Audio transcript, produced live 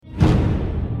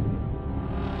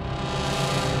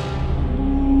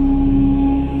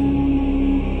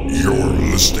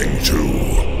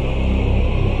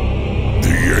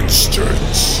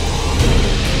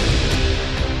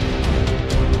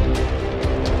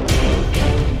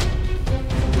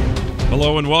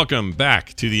Hello and welcome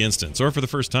back to the Instance, or for the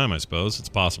first time, I suppose. It's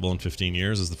possible in 15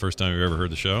 years is the first time you've ever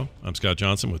heard the show. I'm Scott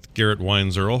Johnson with Garrett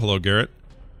Weinzierl. Hello, Garrett.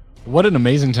 What an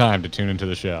amazing time to tune into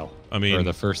the show. I mean, for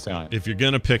the first time. If you're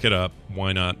going to pick it up,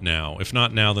 why not now? If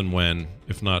not now, then when?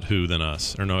 If not who, then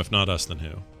us. Or no, if not us, then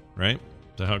who? Right?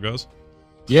 Is that how it goes?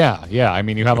 Yeah. I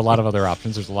mean, you have a lot of other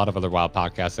options. There's a lot of other wild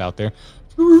podcasts out there.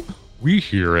 We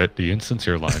here at the Instance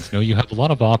Airlines know you have a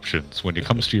lot of options when it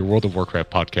comes to your World of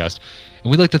Warcraft podcast, and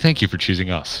we'd like to thank you for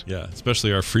choosing us. Yeah,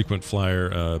 especially our frequent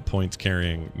flyer points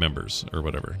carrying members or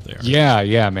whatever they are.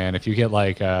 Yeah, man. If you get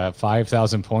like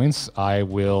 5,000 points, I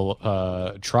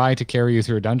will try to carry you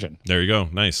through a dungeon. There you go.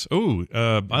 Nice. Oh,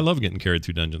 I love getting carried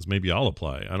through dungeons. Maybe I'll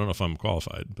apply. I don't know if I'm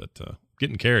qualified, but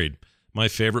getting carried, my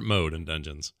favorite mode in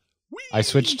dungeons. Whee! I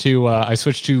switched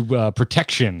to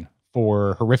protection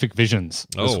for horrific visions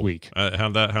this week.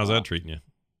 How's that treating you?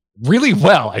 Really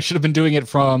well. I should have been doing it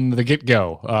from the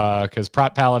get-go because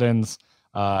Prot Paladins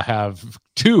have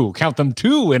two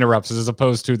interrupts as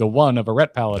opposed to the one of a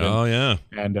Ret Paladin. Oh, yeah.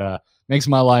 And makes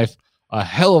my life a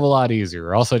hell of a lot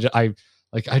easier. Also, I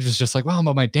was just like, wow,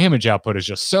 my damage output is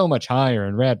just so much higher.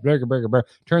 And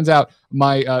turns out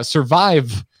my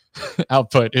survive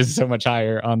output is so much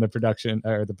higher on the production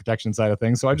or the protection side of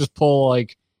things. So I just pull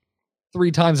like 3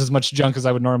 times as much junk as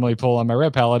I would normally pull on my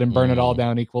Red Paladin, burn it all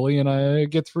down equally, and I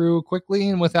get through quickly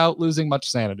and without losing much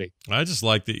sanity. I just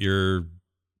like that your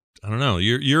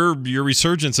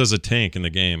resurgence as a tank in the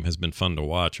game has been fun to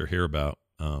watch or hear about.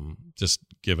 Just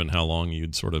given how long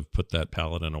you'd sort of put that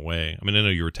Paladin away. I mean, I know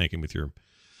you were tanking with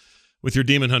your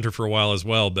Demon Hunter for a while as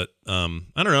well, but I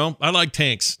don't know. I like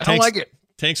tanks. I don't like it.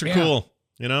 Tanks are cool.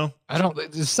 You know,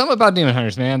 there's something about Demon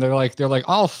Hunters, man. They're like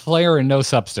all flair and no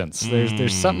substance.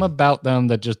 There's something about them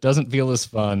that just doesn't feel as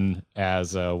fun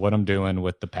as what I'm doing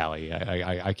with the Paly.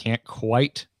 I can't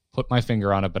quite put my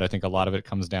finger on it, but I think a lot of it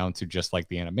comes down to just like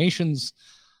the animations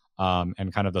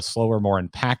and kind of the slower, more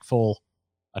impactful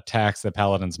attacks that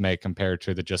Paladins make compared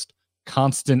to the just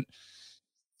constant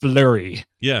flurry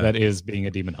that is being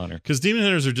a Demon Hunter. Because Demon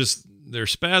Hunters they're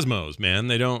spasmos, man.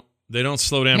 They don't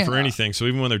slow down for anything. So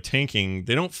even when they're tanking,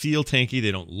 they don't feel tanky.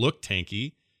 They don't look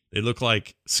tanky. They look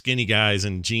like skinny guys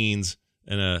in jeans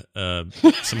and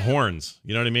some horns.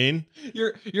 You know what I mean?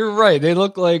 You're right. They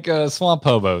look like swamp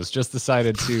hobos just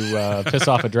decided to piss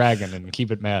off a dragon and keep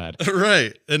it mad.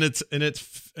 Right. And it's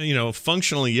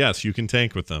functionally, yes, you can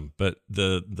tank with them, but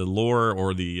the lore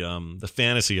or the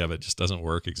fantasy of it just doesn't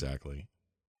work exactly.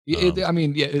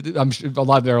 I'm sure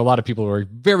there are a lot of people who are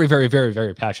very, very, very,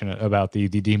 very passionate about the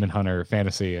Demon Hunter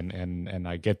fantasy, and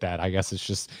I get that. I guess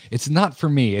it's not for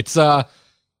me. It's I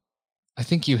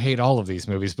think you hate all of these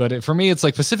movies, but for me, it's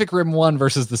like Pacific Rim 1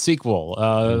 versus the sequel.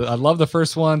 I love the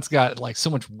first one. It's got like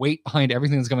so much weight behind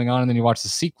everything that's going on, and then you watch the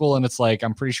sequel, and it's like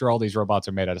I'm pretty sure all these robots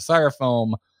are made out of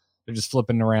styrofoam. They're just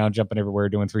flipping around, jumping everywhere,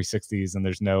 doing 360s, and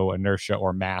there's no inertia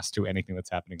or mass to anything that's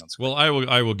happening on screen. Well,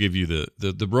 I will give you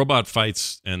the robot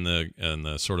fights and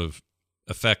the sort of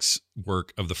effects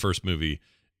work of the first movie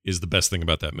is the best thing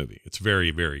about that movie. It's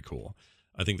very, very cool.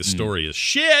 I think the story is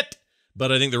shit,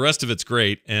 but I think the rest of it's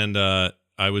great. And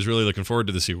I was really looking forward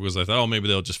to the sequel because I thought, maybe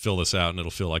they'll just fill this out and it'll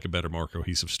feel like a better, more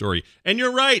cohesive story. And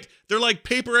you're right. They're like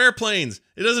paper airplanes.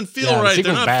 It doesn't feel right.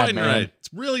 They're not fighting right. It's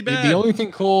really bad. The only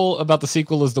thing cool about the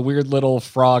sequel is the weird little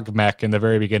frog mech in the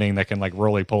very beginning that can like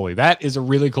roly-poly. That is a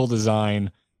really cool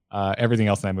design. Everything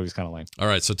else in that movie is kind of lame. All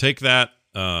right. So take that,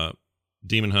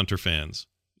 Demon Hunter fans.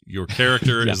 Your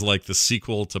character is like the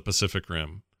sequel to Pacific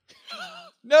Rim.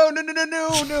 No.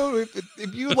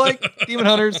 If you like Demon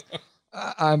Hunters,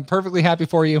 I'm perfectly happy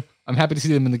for you. I'm happy to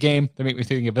see them in the game. They make me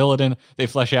think of Illidan. They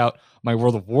flesh out my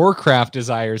World of Warcraft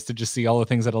desires to just see all the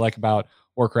things that I like about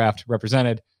Warcraft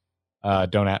represented.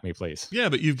 Don't at me, please. Yeah,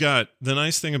 but you've got the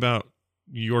nice thing about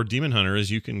your Demon Hunter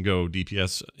is you can go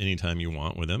DPS anytime you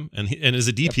want with him. And as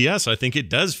a DPS, I think it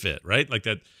does fit, right? Like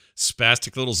that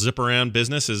spastic little zip around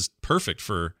business is perfect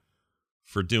for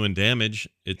doing damage.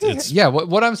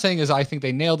 What I'm saying is I think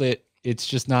they nailed it. It's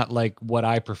just not like what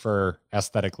I prefer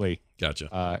aesthetically.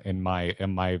 Gotcha. In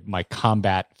my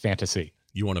combat fantasy.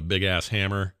 You want a big ass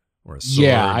hammer or a sword?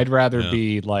 Yeah, I'd rather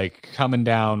be like coming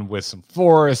down with some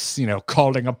forests,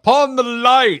 calling upon the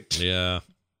light. Yeah.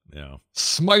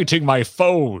 Smiting my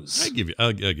foes.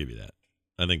 I'll give you that.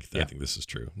 I think this is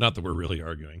true. Not that we're really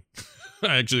arguing.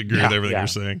 I actually agree with everything you're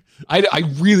saying. I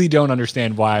really don't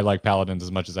understand why I like Paladins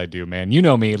as much as I do, man. You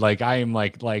know me, like I am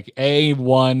like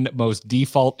A1 most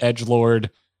default edgelord,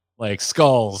 like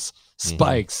skulls,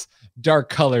 spikes, dark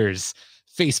colors,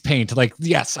 face paint. Like,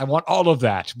 yes, I want all of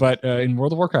that. But in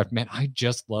World of Warcraft, man, I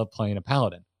just love playing a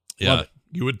Paladin. Yeah,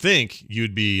 you would think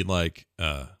you'd be like,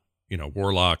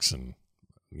 warlocks and,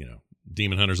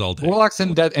 Demon Hunters all day. Warlocks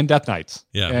and Death Knights.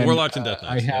 Yeah, and, Warlocks and Death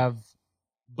Knights. I have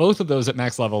both of those at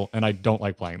max level, and I don't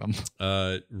like playing them.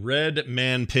 Red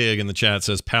Man Pig in the chat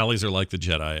says Palys are like the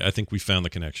Jedi. I think we found the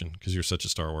connection because you're such a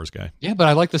Star Wars guy. Yeah, but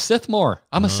I like the Sith more.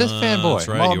 I'm a Sith fanboy. That's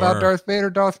right, I'm all about are. Darth Vader,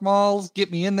 Darth Maul.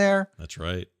 Get me in there. That's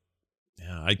right.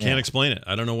 Yeah, I can't explain it.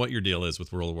 I don't know what your deal is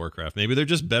with World of Warcraft. Maybe they're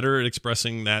just better at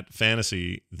expressing that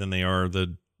fantasy than they are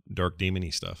the dark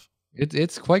demon-y stuff.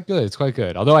 It's quite good. It's quite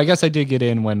good. Although I guess I did get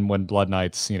in when Blood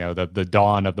Knights, the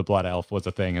dawn of the Blood Elf was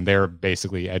a thing, and they're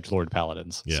basically edgelord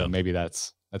paladins. Yeah. So maybe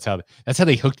that's how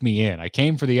they hooked me in. I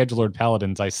came for the edgelord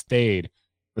paladins. I stayed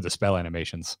for the spell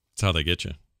animations. That's how they get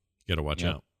you. You got to watch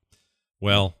out.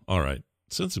 Well, all right.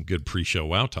 So that's some good pre-show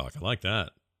WoW talk. I like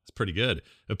that. It's pretty good.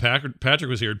 If Patrick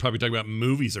was here, he'd probably talk about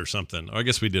movies or something. I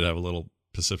guess we did have a little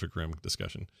Pacific Rim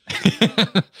discussion.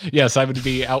 Yes, I would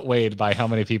be outweighed by how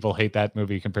many people hate that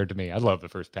movie compared to me. I love the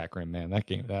first Pac Rim, man.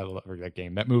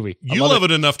 That movie. You love it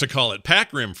enough to call it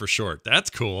Pac Rim for short. That's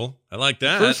cool. I like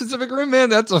that. First Pacific Rim, man.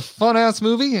 That's a fun ass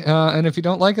movie. And if you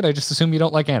don't like it, I just assume you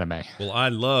don't like anime. Well, I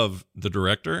love the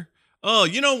director. Oh,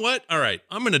 you know what? All right,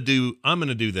 I'm gonna do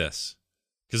this.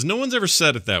 Because no one's ever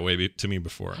said it that way to me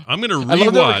before. I'm going to rewatch. I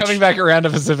love that we're coming back around to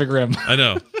Pacific Rim. I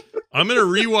know. I'm going to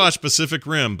rewatch Pacific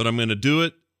Rim, but I'm going to do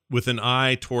it with an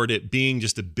eye toward it being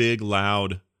just a big,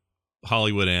 loud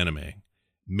Hollywood anime.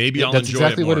 Maybe I'll enjoy it more. That's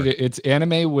exactly what it is. It's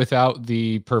anime without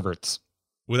the perverts.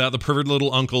 Without the pervert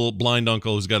little blind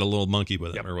uncle who's got a little monkey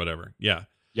with him or whatever. Yeah.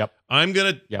 Yep. I'm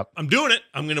doing it. I'm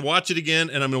going to watch it again,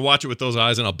 and I'm going to watch it with those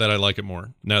eyes, and I'll bet I like it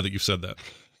more now that you've said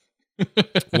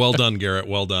that. Well done, Garrett.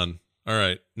 Well done. All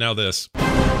right, now this.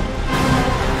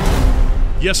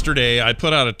 Yesterday, I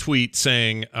put out a tweet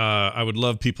saying I would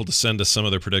love people to send us some of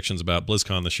their predictions about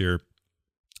BlizzCon this year.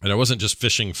 And I wasn't just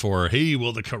fishing for, hey,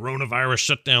 will the coronavirus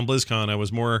shut down BlizzCon? I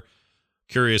was more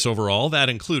curious overall, that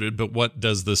included, but what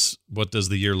does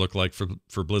the year look like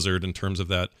for Blizzard in terms of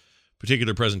that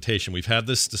particular presentation? We've had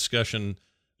this discussion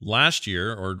last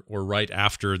year or right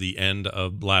after the end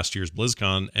of last year's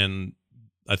BlizzCon, and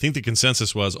I think the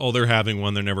consensus was, they're having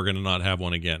one. They're never going to not have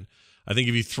one again. I think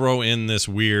if you throw in this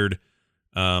weird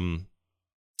wrench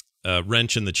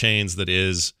in the chains that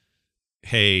is,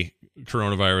 hey,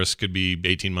 coronavirus could be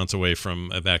 18 months away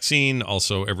from a vaccine.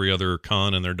 Also, every other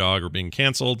con and their dog are being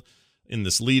canceled in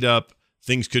this lead up.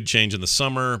 Things could change in the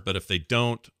summer, but if they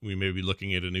don't, we may be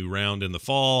looking at a new round in the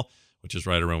fall, which is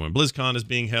right around when BlizzCon is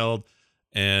being held.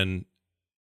 And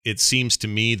it seems to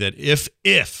me that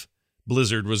if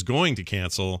Blizzard was going to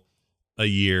cancel a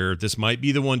year, this might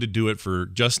be the one to do it for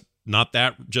just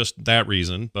that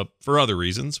reason, but for other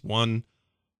reasons. One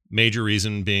major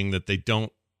reason being that they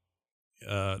don't,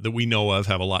 that we know of,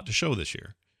 have a lot to show this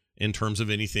year in terms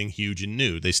of anything huge and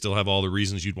new. They still have all the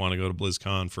reasons you'd want to go to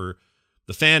BlizzCon for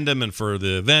the fandom and for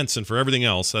the events and for everything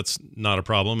else. That's not a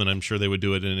problem, and I'm sure they would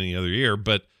do it in any other year,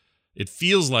 but it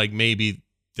feels like maybe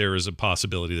there is a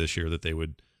possibility this year that they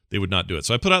would not do it.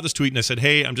 So I put out this tweet and I said,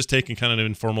 hey, I'm just taking kind of an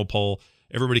informal poll.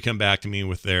 Everybody come back to me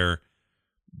with their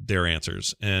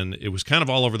answers. And it was kind of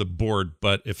all over the board.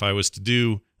 But if I was to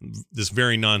do this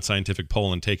very non-scientific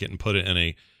poll and take it and put it in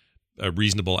a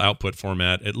reasonable output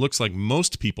format, it looks like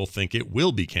most people think it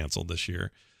will be canceled this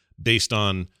year based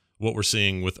on what we're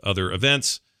seeing with other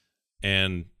events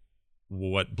and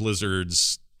what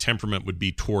Blizzard's temperament would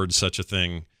be towards such a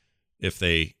thing if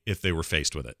they were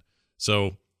faced with it.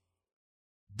 So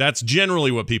that's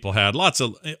generally what people had. Lots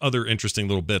of other interesting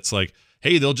little bits like,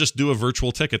 hey, they'll just do a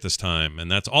virtual ticket this time, and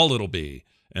that's all it'll be.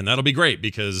 And that'll be great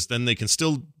because then they can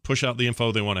still push out the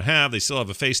info they want to have. They still have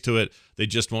a face to it. They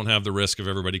just won't have the risk of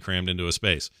everybody crammed into a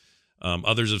space.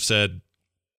 Others have said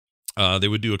they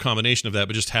would do a combination of that,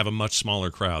 but just have a much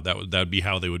smaller crowd. That would be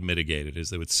how they would mitigate it, is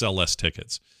they would sell less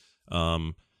tickets.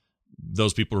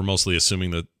 Those people are mostly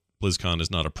assuming that BlizzCon is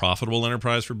not a profitable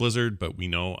enterprise for Blizzard, but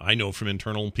I know from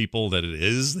internal people that it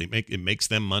is. It makes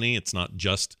them money. It's not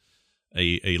just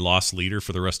a loss leader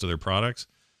for the rest of their products.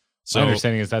 So my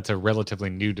understanding is that's a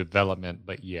relatively new development,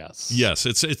 but yes,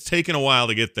 it's taken a while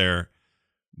to get there,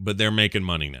 but they're making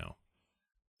money now,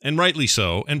 and rightly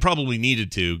so, and probably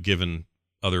needed to, given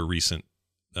other recent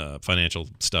financial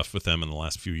stuff with them in the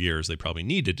last few years. They probably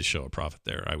needed to show a profit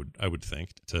there. I would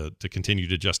think to continue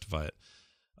to justify it.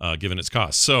 Given its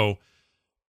cost. So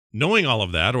knowing all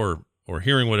of that or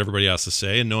hearing what everybody else has to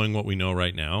say and knowing what we know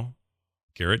right now,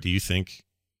 Garrett, do you think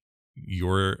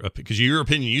because your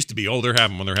opinion used to be, they're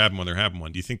having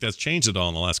one. Do you think that's changed at all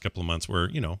in the last couple of months where,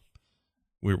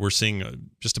 we're seeing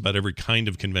just about every kind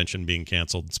of convention being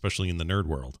canceled, especially in the nerd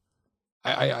world?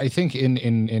 I think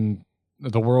in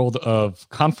the world of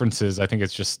conferences, I think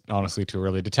it's just honestly too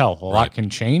early to tell. A lot can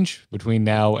change between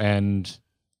now and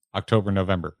October,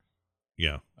 November.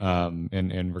 Yeah.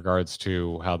 In regards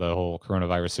to how the whole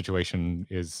coronavirus situation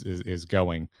is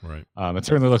going. Right. It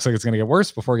certainly looks like it's going to get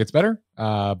worse before it gets better.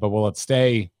 But will it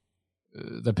stay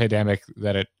the pandemic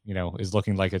that it, is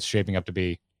looking like it's shaping up to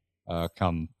be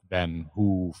come then?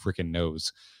 Who freaking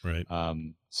knows? Right.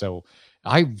 So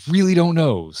I really don't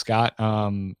know, Scott.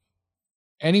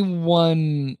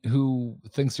 Anyone who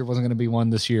thinks there wasn't going to be one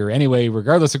this year anyway,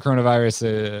 regardless of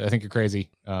coronavirus, I think you're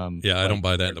crazy. Yeah, I don't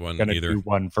buy that one gonna either. Do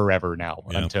one forever now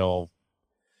until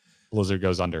Blizzard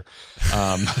goes under.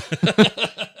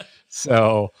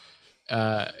 So,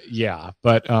 yeah,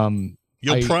 but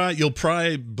you'll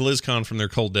pry BlizzCon from their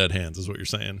cold dead hands, is what you're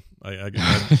saying. I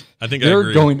think they're I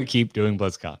agree. going to keep doing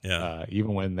BlizzCon,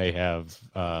 even when they have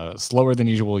slower than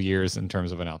usual years in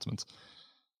terms of announcements.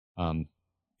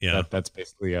 That's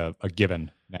basically a given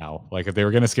now. Like if they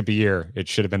were going to skip a year, it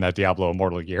should have been that Diablo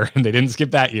Immortal year, and they didn't skip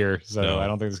that year, so no. I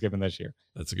don't think they're skipping this year.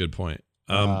 That's a good point.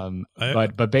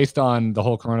 But based on the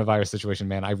whole coronavirus situation,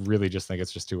 man, I really just think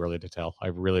it's just too early to tell. I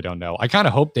really don't know. I kind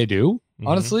of hope they do,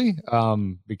 honestly,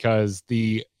 because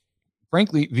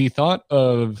frankly, the thought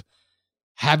of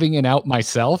having an out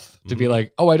myself to be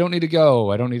like, oh, I don't need to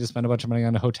go. I don't need to spend a bunch of money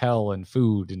on a hotel and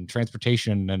food and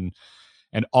transportation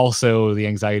and also the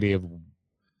anxiety of,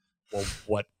 well,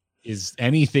 what is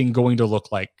anything going to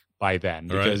look like by then?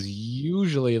 Because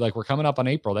usually, like, we're coming up on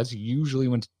April. That's usually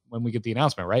when we get the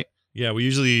announcement, right? Yeah, we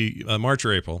usually March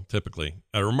or April, typically,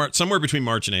 or somewhere between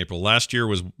March and April. Last year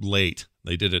was late;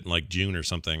 they did it in like June or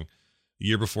something. The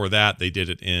year before that, they did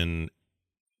it in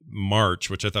March,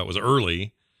 which I thought was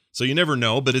early. So you never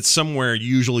know, but it's somewhere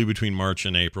usually between March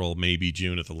and April, maybe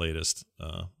June at the latest.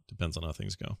 Depends on how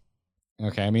things go.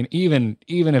 Okay, I mean, even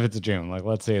if it's June, like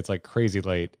let's say it's like crazy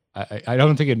late, I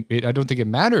don't think it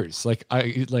matters.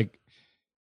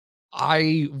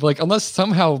 Unless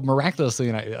somehow miraculously,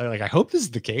 and I hope this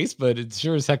is the case, but it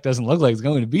sure as heck doesn't look like it's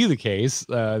going to be the case.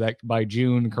 That by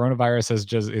June,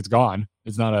 coronavirus it's gone.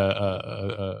 It's not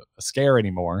a scare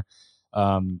anymore.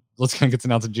 BlizzCon gets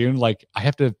announced in June. Like, I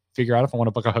have to figure out if I want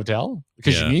to book a hotel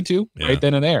because you need to right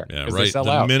then and there. Yeah, right.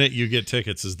 The minute you get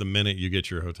tickets is the minute you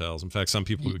get your hotels. In fact, some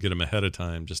people get them ahead of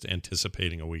time, just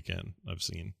anticipating a weekend. I've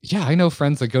seen. Yeah, I know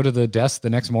friends that go to the desk the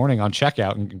next morning on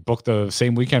checkout and book the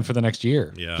same weekend for the next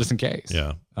year, just in case.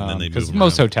 Yeah, and then they because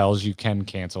most hotels you can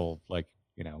cancel, like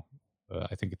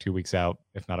I think 2 weeks out,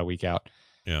 if not a week out.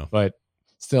 Yeah, but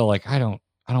still, like I don't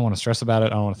want to stress about it. I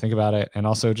don't want to think about it. And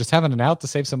also just having an out to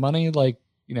save some money. Like,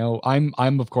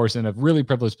 I'm of course in a really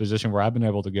privileged position where I've been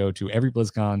able to go to every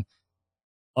BlizzCon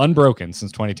unbroken since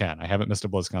 2010. I haven't missed a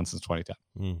BlizzCon since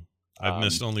 2010. I've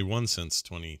missed only one since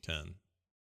 2010.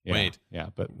 Yeah, Wait,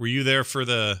 but were you there for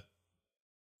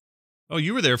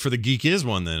you were there for the Geek Is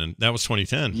one then, and that was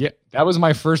 2010. Yeah, that was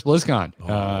my first BlizzCon,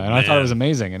 and I thought it was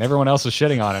amazing, and everyone else was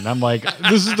shitting on it, and I'm like,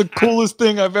 this is the coolest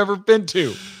thing I've ever been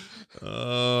to.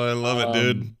 Oh, I love it,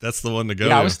 dude. That's the one to go.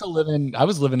 Yeah, I was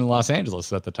living in Los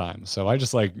Angeles at the time, so I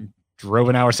just drove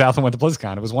an hour south and went to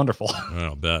BlizzCon. It was wonderful.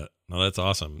 I'll bet. No, that's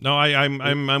awesome. No,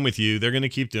 I'm with you. They're going to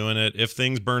keep doing it. If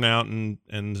things burn out and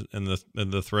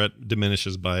the threat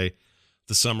diminishes by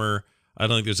the summer, I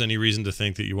don't think there's any reason to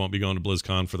think that you won't be going to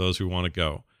BlizzCon for those who want to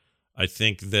go. I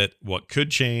think that what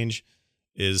could change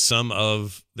is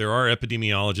there are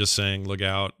epidemiologists saying, look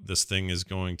out, this thing is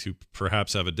going to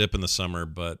perhaps have a dip in the summer,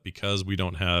 but because we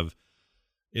don't have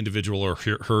individual or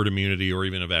herd immunity or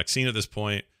even a vaccine at this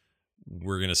point,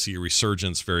 we're going to see a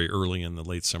resurgence very early in the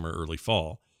late summer, early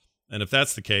fall. And if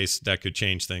that's the case, that could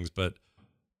change things. But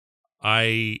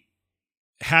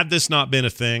had this not been a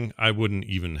thing, I wouldn't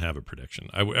even have a prediction.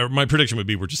 My prediction would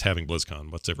be we're just having BlizzCon.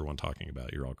 What's everyone talking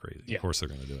about? You're all crazy. Yeah. Of course they're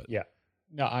going to do it. Yeah.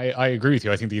 No, I agree with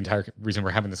you. I think the entire reason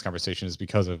we're having this conversation is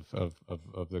because of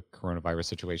the coronavirus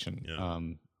situation. Yeah.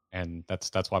 And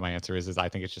that's why my answer is I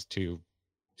think it's just too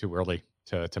early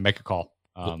to make a call.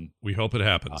 We hope it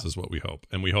happens is what we hope.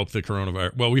 And we hope the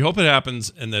coronavirus, well, we hope it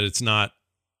happens and that it's not,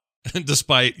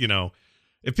 despite,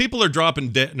 if people are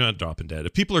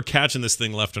if people are catching this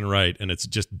thing left and right and it's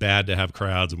just bad to have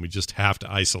crowds and we just have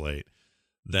to isolate,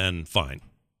 then fine.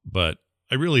 But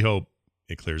I really hope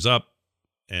it clears up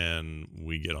and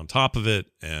we get on top of it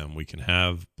and we can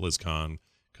have BlizzCon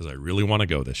because I really want to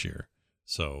go this year.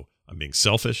 So I'm being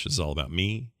selfish. It's all about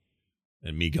me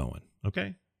and me going.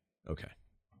 Okay.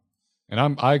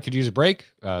 And I could use a break.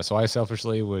 So I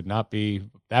selfishly would not be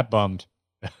that bummed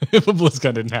if a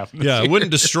BlizzCon didn't happen. Yeah, it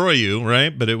wouldn't destroy you, right?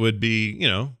 But it would be,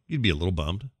 you'd be a little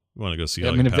bummed. You want to go see.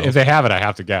 I mean, if they have it, I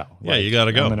have to go. Yeah, you got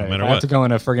to go. No matter what. I have to go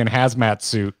in a friggin' hazmat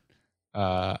suit.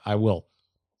 I will.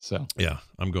 So yeah,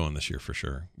 I'm going this year for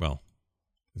sure. Well,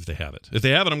 if they have it,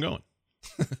 I'm going.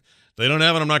 If they don't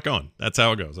have it, I'm not going. That's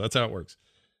how it goes. That's how it works.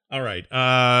 All right.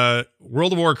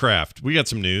 World of Warcraft. We got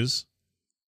some news.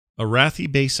 Arathi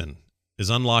Basin is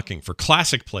unlocking for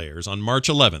classic players on March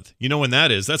 11th. You know when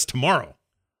that is? That's tomorrow.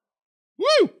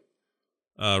 Woo!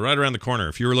 Right around the corner.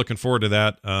 If you were looking forward to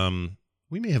that,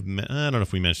 we may have. I don't know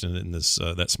if we mentioned it in this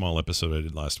that small episode I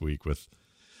did last week with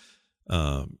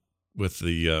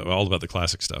the all about the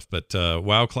classic stuff. But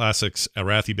WoW Classics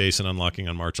Arathi Basin unlocking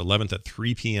on March 11th at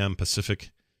 3 p.m. Pacific.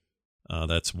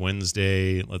 That's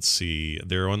Wednesday. Let's see.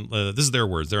 They're on. This is their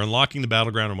words. They're unlocking the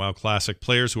battleground in WoW Classic.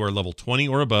 Players who are level 20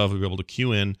 or above will be able to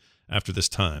queue in after this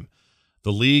time.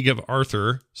 The League of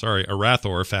Arathor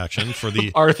faction for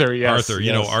the Arthur, yes. Arthur,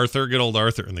 you know Arthur, good old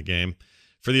Arthur in the game.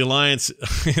 For the Alliance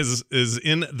is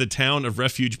in the town of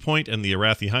Refuge Point and the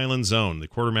Arathi Highland Zone. The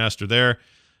quartermaster there,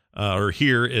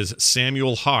 here is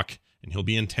Samuel Hawke, and he'll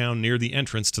be in town near the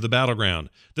entrance to the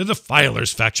battleground. The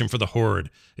Defilers faction for the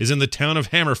Horde is in the town of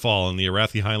Hammerfall in the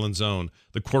Arathi Highland Zone.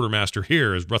 The quartermaster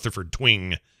here is Rutherford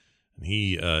Twing, and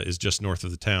he is just north of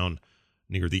the town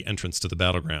near the entrance to the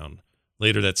battleground.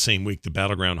 Later that same week, the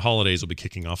Battleground holidays will be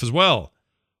kicking off as well.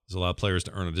 This will allow players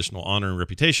to earn additional honor and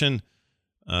reputation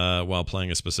while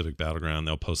playing a specific battleground.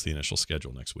 They'll post the initial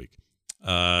schedule next week.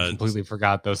 Completely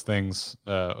forgot those things.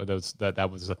 That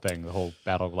was the thing. The whole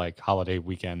battle holiday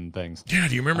weekend things. Yeah,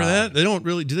 do you remember that? They don't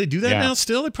really. Do they do that now?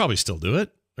 Still, they probably still do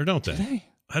it, or don't they? Do they?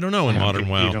 I don't know. In modern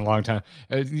WoW, in a long time.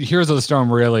 Heroes of the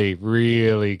Storm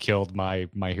really killed my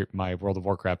World of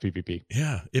Warcraft PvP.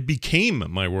 Yeah, it became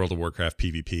my World of Warcraft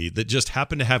PvP that just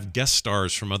happened to have guest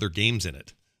stars from other games in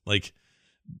it.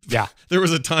 Yeah, there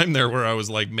was a time there where I was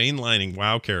mainlining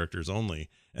WoW characters only,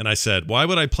 and I said, why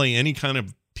would I play any kind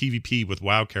of PvP with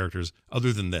WoW characters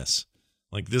other than this?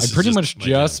 This I pretty much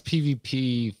just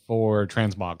PvP for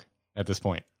transmog at this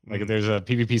point. If there's a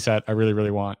PvP set I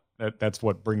really want, that's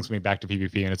what brings me back to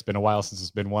PvP, and it's been a while since it's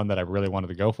been one that I really wanted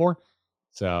to go for.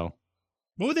 So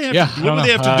what would they have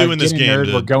to do in this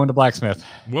game? We're going to Blacksmith.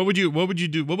 What would you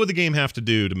do? What would the game have to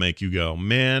do to make you go,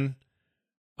 man,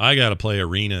 I got to play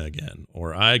Arena again,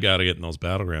 or I got to get in those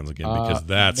battlegrounds again, because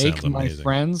that sounds amazing. Make my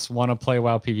friends want to play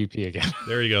WoW PvP again.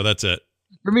 There you go. That's it.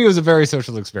 For me, it was a very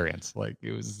social experience.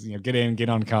 It was, get in, get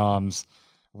on comms,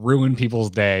 ruin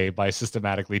people's day by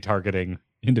systematically targeting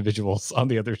individuals on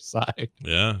the other side.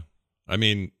 Yeah. I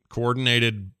mean,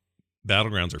 coordinated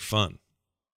battlegrounds are fun,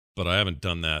 but I haven't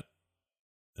done that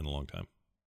in a long time.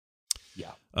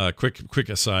 Yeah. Quick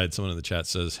aside. Someone in the chat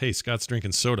says, "Hey, Scott's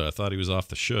drinking soda. I thought he was off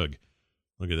the shug.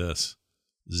 Look at this.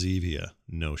 Zevia,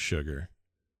 no sugar.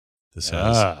 This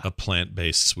has a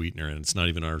plant-based sweetener, and it's not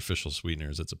even artificial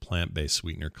sweeteners. It's a plant-based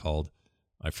sweetener called,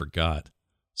 I forgot,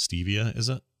 stevia, is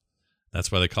it?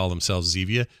 That's why they call themselves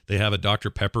Zevia. They have a Dr.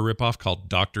 Pepper ripoff called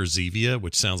Dr. Zevia,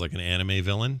 which sounds like an anime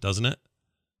villain, doesn't it?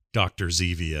 Dr.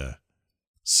 Zevia.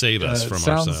 Save us from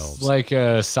sounds ourselves. Sounds like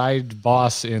a side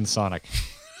boss in Sonic.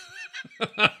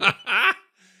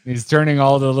 He's turning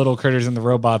all the little critters into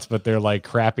robots, but they're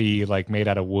crappy, made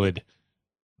out of wood.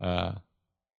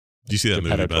 Did you see that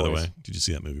movie, by the way? Did you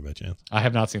see that movie by chance? I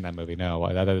have not seen that movie. No,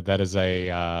 that is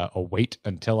a wait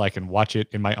until I can watch it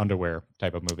in my underwear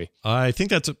type of movie. I think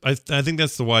that's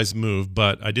the wise move,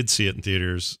 but I did see it in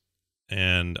theaters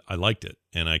and I liked it,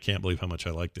 and I can't believe how much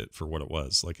I liked it for what it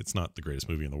was. It's not the greatest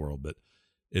movie in the world, but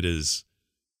it is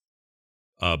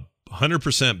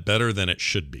 100% better than it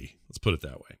should be. Let's put it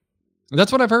that way.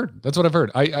 That's what I've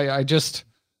heard. I just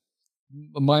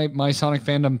my Sonic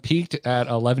fandom peaked at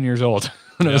 11 years old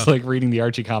when I was reading the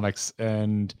Archie comics,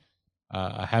 and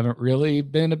I haven't really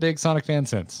been a big Sonic fan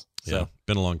since. So. Yeah,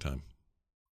 been a long time.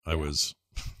 I was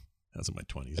in my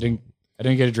 20s. I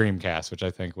didn't get a Dreamcast, which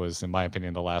I think was, in my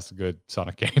opinion, the last good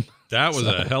Sonic game. That was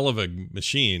a hell of a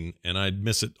machine, and I'd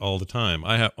miss it all the time.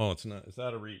 I have it's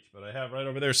out of reach, but I have right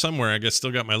over there somewhere. I guess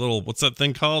still got my little, what's that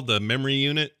thing called? The memory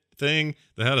unit thing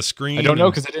that had a screen. I don't know,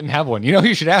 because I didn't have one. You know who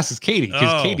you should ask is Katie,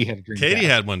 because Katie had a Dreamcast. Katie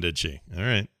had one, did she? All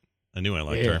right. I knew I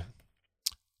liked her.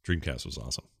 Dreamcast was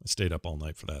awesome. I stayed up all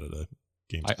night for that at a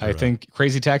game. I think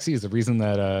Crazy Taxi is the reason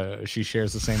that she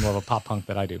shares the same level of pop punk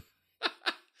that I do.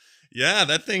 Yeah,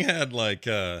 that thing had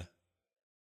the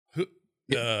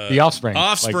Offspring.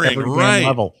 Offspring, right.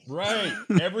 Level. Right.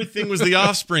 Everything was the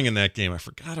Offspring in that game. I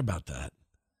forgot about that.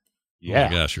 Yeah. Oh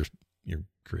my gosh, you're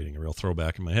creating a real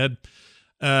throwback in my head.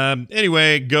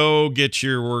 Anyway, go get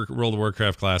your World of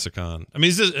Warcraft Classic on. I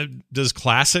mean, does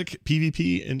Classic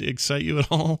PvP excite you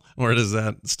at all? Or does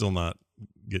that still not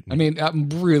get me? I mean, I'm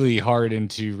really hard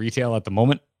into retail at the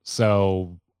moment,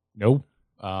 so no.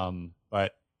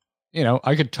 But,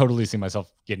 I could totally see myself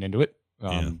getting into it.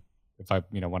 If I,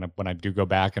 when I do go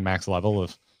back and max level,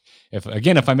 if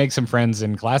if I make some friends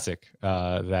in Classic,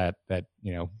 that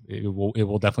it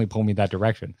will definitely pull me that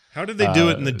direction. How did they do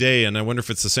it in the day? And I wonder if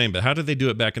it's the same. But how did they do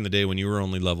it back in the day when you were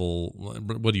only level?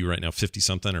 What are you right now? 50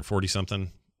 something or 40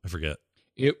 something? I forget.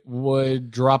 It would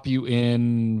drop you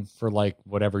in for like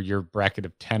whatever your bracket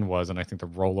of 10 was, and I think the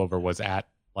rollover was at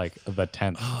like the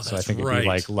 10th. Oh, so I think right. it'd be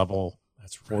like level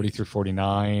 40 through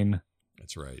 49.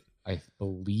 That's right. I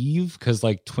believe, because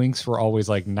like Twinks were always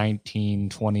like 19,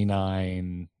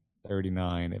 29,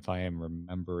 39, if I am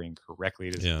remembering correctly.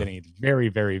 It has been a very,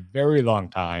 very, very long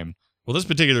time. Well, this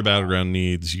particular battleground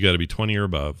needs you got to be 20 or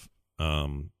above.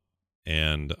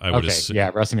 And I would assume,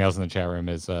 Rusty Nails in the chat room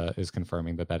is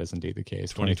confirming that is indeed the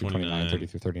case. 20 through 29, 30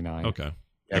 through 39. Okay.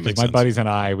 Yeah, because my buddies and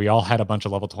I, we all had a bunch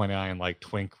of level 29 like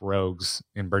Twink rogues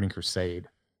in Burning Crusade.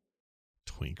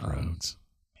 Twink rogues.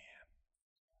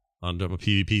 Man. On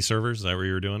PvP servers, is that where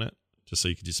you were doing it? Just so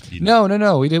you could just beat No. It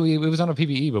was on a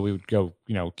PvE, but we would go,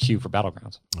 queue for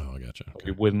battlegrounds. Oh, I gotcha. Okay.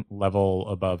 We wouldn't level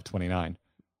above 29.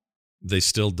 They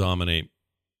still dominate.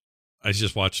 I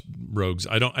just watch rogues.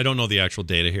 I don't know the actual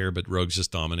data here, but rogues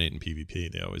just dominate in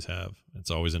PvP. They always have. It's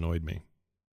always annoyed me.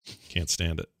 Can't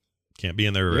stand it. Can't be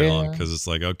in there very long because it's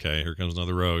like, okay, here comes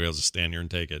another rogue. I'll just stand here and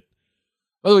take it.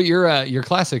 By the way, your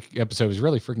Classic episode was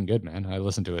really freaking good, man. I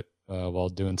listened to it while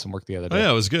doing some work the other day. Oh, yeah,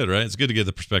 it was good, right? It's good to get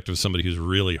the perspective of somebody who's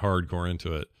really hardcore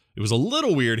into it. It was a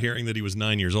little weird hearing that he was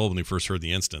 9 years old when he first heard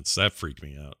the instance. That freaked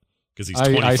me out because he's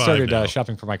 25 I started now.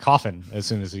 Shopping for my coffin as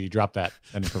soon as he dropped that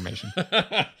information.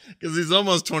 Because he's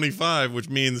almost 25, which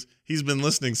means he's been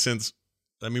listening since,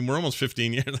 we're almost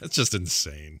 15 years. That's just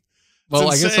insane. Well,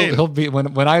 I guess he'll be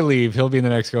when I leave. He'll be the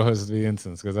next co-host of the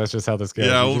instance because that's just how this goes.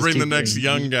 Yeah, we'll bring the next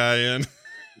young guy in.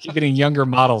 Keep getting younger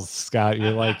models, Scott.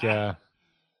 You're like a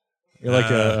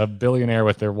billionaire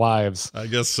with their wives. I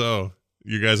guess so.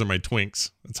 You guys are my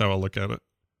twinks. That's how I'll look at it.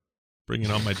 Bringing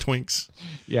on my twinks.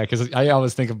 Yeah, because I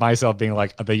always think of myself being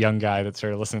like the young guy that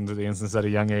started listening to the instance at a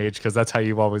young age because that's how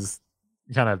you've always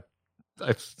kind of.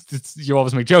 You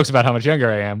always make jokes about how much younger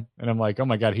I am, and I'm like, oh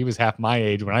my god, he was half my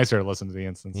age when I started listening to the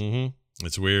instance. Mm-hmm.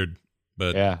 It's weird,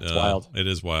 but yeah, it's wild. It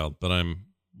is wild, but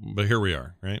here we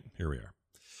are, right? Here we are.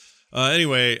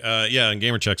 Anyway, and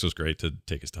Gamer Checks was great to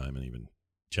take his time and even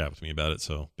chat with me about it.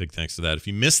 So big thanks to that. If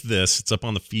you missed this, it's up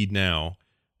on the feed now,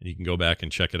 and you can go back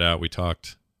and check it out. We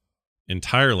talked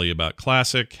entirely about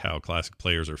Classic, how Classic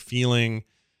players are feeling.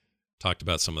 Talked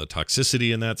about some of the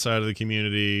toxicity in that side of the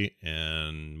community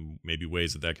and maybe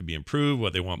ways that could be improved,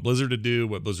 what they want Blizzard to do,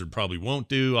 what Blizzard probably won't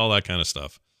do, all that kind of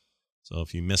stuff. So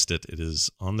if you missed it, it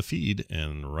is on the feed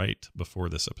and right before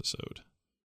this episode.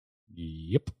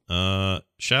 Yep.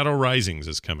 Shadow Risings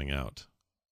is coming out.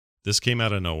 This came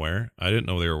out of nowhere. I didn't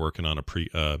know they were working on a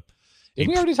Did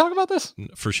we already talk about this?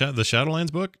 For the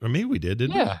Shadowlands book? Or maybe we did,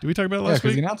 didn't we? Did we talk about it last week?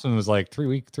 Because the announcement was like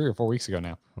 3 or 4 weeks ago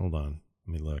now. Hold on.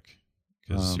 Let me look.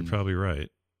 Because you're probably right.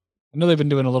 I know they've been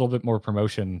doing a little bit more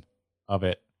promotion of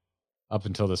it up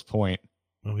until this point.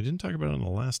 Well, we didn't talk about it on the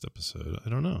last episode. I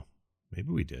don't know. Maybe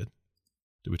we did.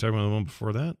 Did we talk about the one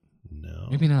before that? No.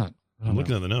 Maybe not. I'm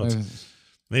looking at the notes.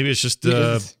 Maybe it's just... you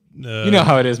know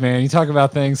how it is, man. You talk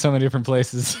about things so many different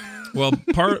places. Well,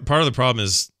 part of the problem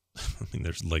is,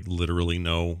 there's like literally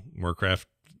no Warcraft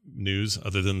news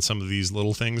other than some of these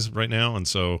little things right now. And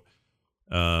so...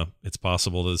 it's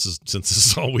possible since this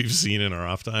is all we've seen in our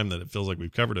off time that it feels like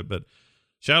we've covered it. But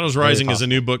Shadows Rising is a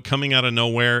new book coming out of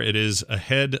nowhere. It is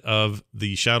ahead of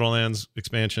the Shadowlands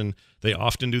expansion. They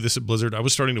often do this at Blizzard. I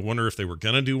was starting to wonder if they were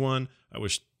going to do one. I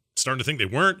was starting to think they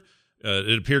weren't.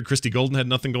 It appeared Christy Golden had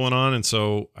nothing going on, and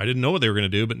so I didn't know what they were going to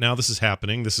do. But now this is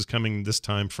happening. This is coming this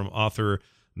time from author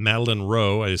Madeline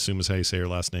Rowe, I assume is how you say her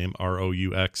last name,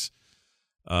 Roux.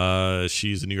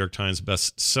 She's a New York Times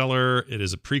bestseller. It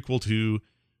is a prequel to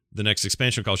the next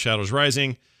expansion called Shadows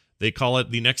Rising. They call it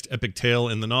the next epic tale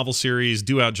in the novel series,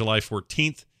 due out July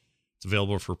 14th. It's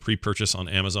available for pre-purchase on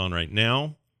Amazon right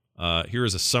now. Here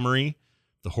is a summary.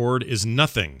 The Horde is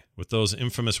nothing. With those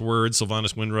infamous words,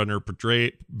 Sylvanas Windrunner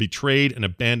betrayed and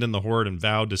abandoned the Horde and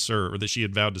vowed to serve, or that she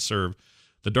had vowed to serve.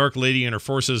 The Dark Lady and her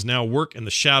forces now work in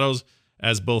the shadows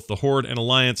as both the Horde and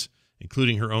Alliance,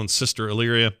 including her own sister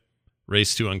Illyria,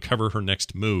 race to uncover her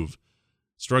next move.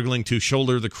 Struggling to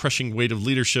shoulder the crushing weight of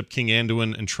leadership, King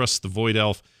Anduin entrusts the Void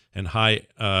Elf and High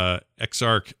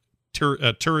Exarch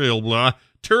Tyrell.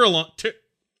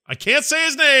 I can't say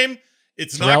his name.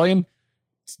 It's Tyrellian? Not.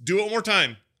 Do it one more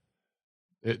time.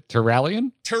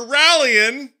 Tyrellian?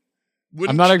 Tyrellian.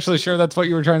 I'm not actually sure that's what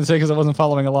you were trying to say because I wasn't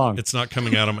following along. It's not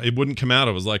coming out of. It wouldn't come out.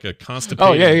 It was like a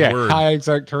constipated word. High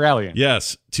Exarch Tyrellian.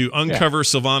 Yes, to uncover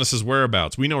Sylvanas'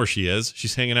 whereabouts. We know where she is.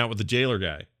 She's hanging out with the jailer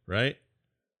guy, right?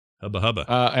 Hubba hubba.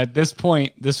 At this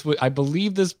point, I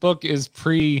believe this book is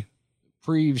pre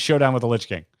showdown with the Lich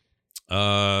King.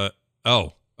 Oh,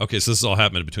 okay. So this is all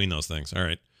happening between those things. All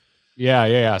right.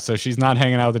 Yeah. So she's not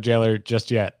hanging out with the jailer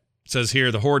just yet. It says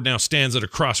here, the Horde now stands at a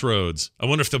crossroads. I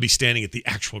wonder if they'll be standing at the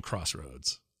actual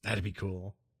crossroads. That'd be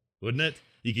cool, wouldn't it?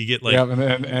 You could get like, yeah,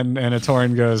 and a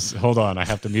Tauren goes, "Hold on, I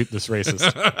have to mute this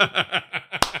racist."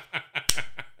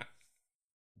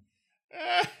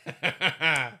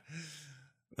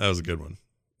 That was a good one.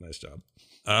 Nice job.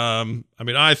 I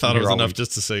mean, I thought it was enough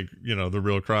just to say, the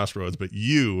real crossroads, but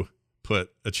you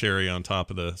put a cherry on top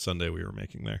of the sundae we were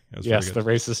making there. Yes, the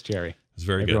racist cherry. It was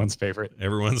very Everyone's good. favorite.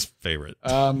 Everyone's favorite.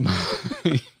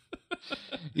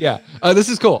 Yeah, this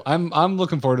is cool. I'm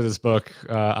looking forward to this book.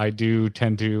 I do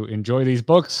tend to enjoy these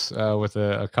books with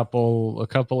a couple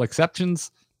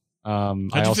exceptions.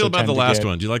 How'd you feel about the last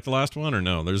one? Do you like the last one or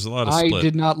no? There's a lot of split. I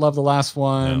did not love the last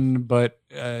one, but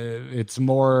it's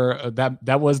more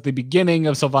that was the beginning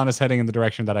of Sylvanas heading in the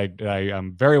direction that I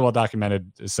am very well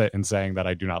documented in saying that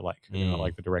I do not like. I do not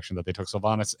like the direction that they took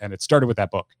Sylvanas, and it started with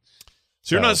that book.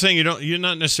 So you're not saying you're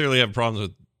not necessarily have problems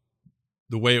with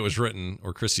the way it was written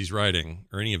or Christie's writing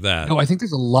or any of that. No, I think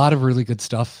there's a lot of really good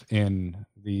stuff in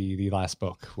the last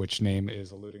book, which name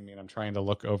is eluding me, and I'm trying to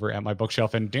look over at my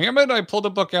bookshelf, and damn it, I pulled a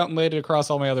book out and laid it across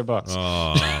all my other books.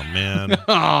 Oh man. What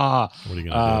are you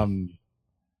gonna do?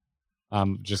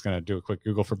 I'm just gonna do a quick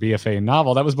Google for BFA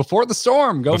novel. That was Before the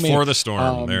Storm. Before the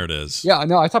Storm. There it is. Yeah,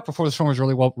 no, I thought Before the Storm was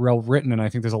really well written, and I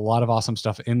think there's a lot of awesome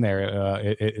stuff in there.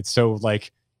 It's so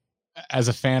like, as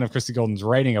a fan of Christie Golden's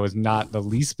writing, I was not the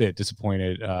least bit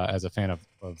disappointed. As a fan of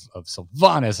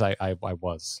Sylvanas, I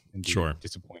was indeed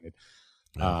disappointed.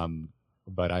 Yeah.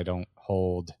 But I don't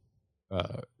hold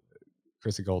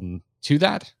Christie Golden to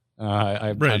that.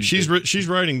 Right, she's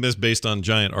writing this based on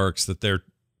giant arcs that they're.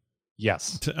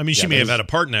 Yes, she may have had a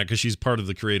part in that because she's part of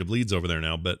the creative leads over there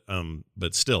now. But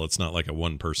still, it's not like a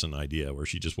one person idea where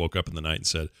she just woke up in the night and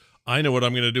said, "I know what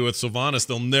I'm going to do with Sylvanas.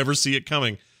 They'll never see it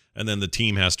coming." And then the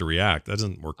team has to react. That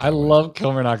doesn't work. I love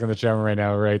Kilmernock in the chat right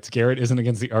now, right? Garrett isn't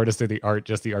against the artist or the art,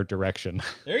 just the art direction.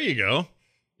 There you go.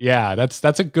 Yeah,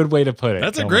 that's a good way to put it.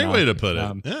 That's a great way to put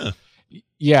it.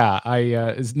 Yeah.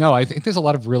 I think there's a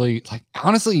lot of really, like,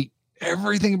 honestly,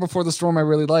 everything Before the Storm I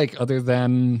really like, other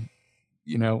than,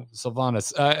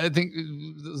 Sylvanas. I think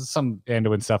some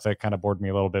Anduin stuff that kind of bored me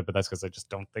a little bit, but that's because I just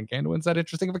don't think Anduin's that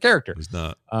interesting of a character. He's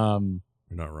not. You're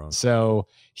not wrong. So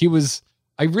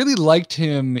I really liked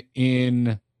him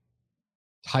in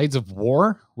Tides of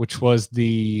War, which was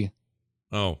the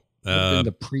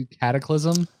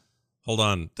pre-Cataclysm. Hold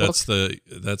on, that's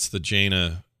the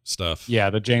Jaina stuff. Yeah,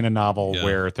 the Jaina novel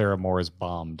where Theramore is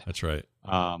bombed. That's right.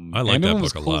 I like that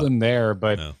book a lot. In there,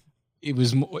 but it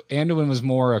was Anduin was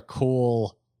more a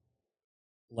cool,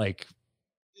 like,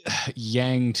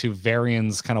 Yang to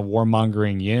Varian's kind of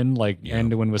warmongering yin. Like,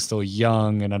 Anduin was still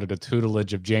young and under the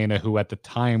tutelage of Jaina, who at the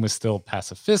time was still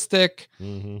pacifistic.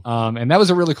 Mm-hmm. And that was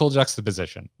a really cool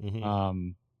juxtaposition. Mm-hmm.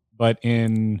 But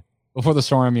in Before the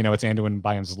Storm, it's Anduin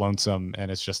by himself lonesome, and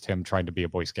it's just him trying to be a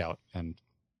Boy Scout. And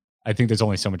I think there's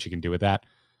only so much you can do with that.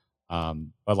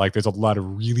 But like, there's a lot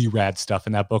of really rad stuff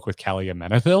in that book with Kalia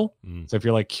Menethil. So if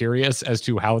you're like curious as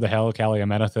to how the hell Kalia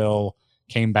Menethil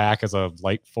came back as a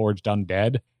light forged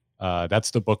undead,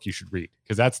 that's the book you should read,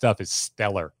 because that stuff is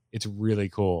stellar. It's really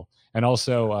cool. And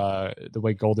also the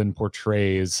way Golden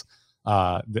portrays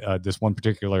this one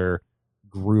particular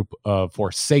group of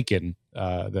Forsaken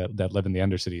that live in the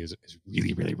Undercity is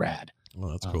really, really rad. Well,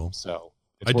 that's cool. So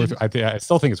it's I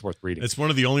still think it's worth reading. It's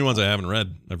one of the only ones I haven't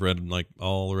read. I've read like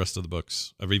all the rest of the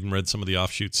books. I've even read some of the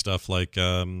offshoot stuff, like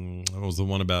what was the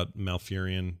one about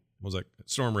Malfurion? What was that?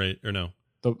 Storm Rage, or no?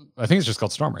 I think it's just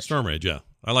called Storm Rage. Storm Rage, yeah.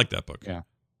 I like that book. Yeah.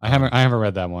 I haven't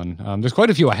read that one. There's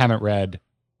quite a few I haven't read.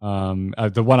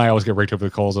 The one I always get raked over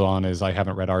the coals on is I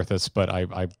haven't read Arthas, but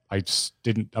I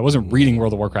wasn't reading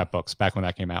World of Warcraft books back when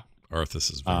that came out.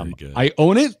 Arthas is very good. I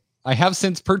own it. I have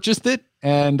since purchased it,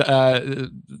 and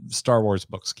Star Wars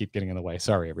books keep getting in the way.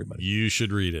 Sorry, everybody. You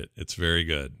should read it. It's very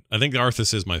good. I think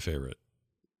Arthas is my favorite.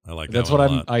 I like that. That's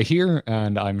what I hear,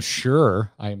 and I am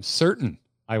certain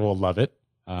I will love it.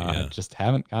 I just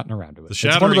haven't gotten around to it.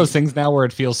 It's one of those things now where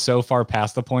it feels so far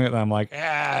past the point that I'm like,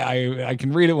 I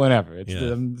can read it whenever.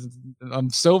 I'm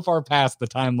so far past the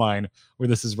timeline where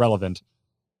this is relevant.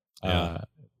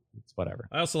 It's whatever.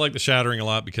 I also like the Shattering a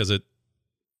lot because it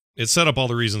set up all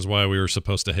the reasons why we were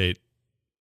supposed to hate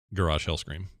Garage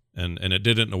Hellscream. And it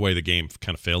did it in a way the game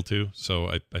kind of failed to. So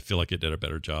I feel like it did a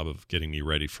better job of getting me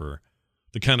ready for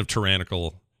the kind of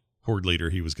tyrannical horde leader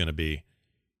he was going to be.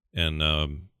 And,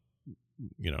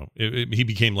 he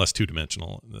became less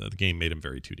two-dimensional. The game made him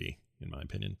very 2D. in my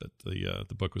opinion. But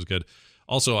the book was good.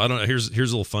 Also, I don't know. Here's a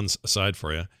little fun aside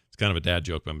for you. It's kind of a dad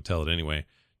joke, but I'm gonna tell it anyway.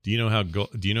 Do you know how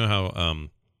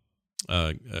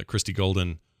Christy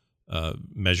Golden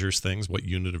measures things? What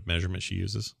unit of measurement she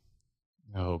uses?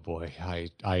 Oh boy,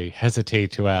 I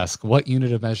hesitate to ask. What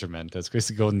unit of measurement does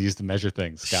Christy Golden use to measure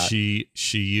things, Scott? She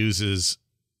uses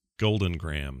golden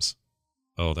grams.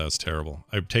 Oh, that was terrible.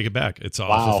 I take it back. It's an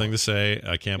awful thing to say.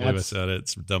 I can't believe I said it.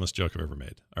 It's the dumbest joke I've ever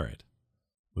made. All right,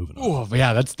 moving on. Oh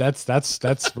yeah,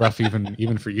 that's rough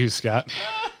even for you, Scott.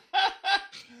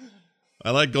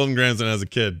 I like golden grams when I was a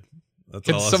kid. That's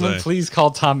all I'll say. Could someone please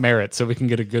call Tom Merritt so we can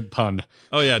get a good pun?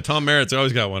 Oh yeah, Tom Merritt's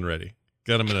always got one ready.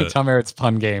 Got him in a Tom Merritt's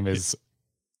pun game is.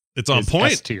 It's on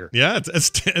point. S-tier. Yeah, it's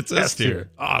S-tier.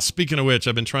 Speaking of which,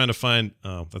 I've been trying to find.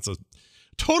 Oh, that's a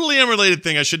totally unrelated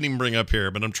thing I shouldn't even bring up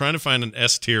here. But I'm trying to find an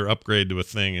S-tier upgrade to a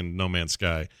thing in No Man's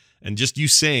Sky, and just you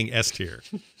saying S-tier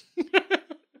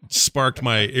sparked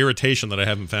my irritation that I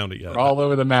haven't found it yet. We're all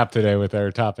over the map today with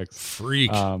our topics.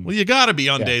 Freak. Well, you got to be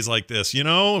on days like this. You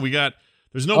know, we got.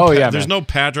 There's no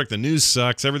Patrick. The news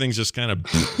sucks. Everything's just kind of.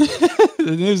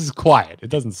 The news is quiet.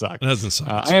 It doesn't suck. It doesn't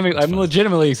suck. I'm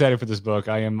legitimately excited for this book.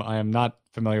 I am not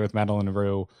familiar with Madeline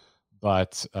Rue,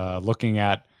 but looking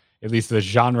at least the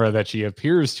genre that she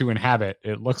appears to inhabit,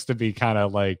 it looks to be kind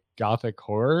of like gothic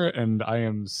horror, and I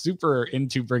am super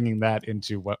into bringing that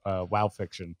into WoW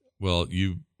fiction. Well,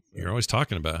 you're always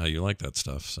talking about how you like that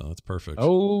stuff, so that's perfect.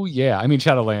 Oh yeah, I mean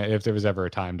Shadowlands. If there was ever a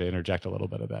time to interject a little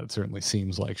bit of that, it certainly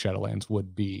seems like Shadowlands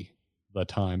would be the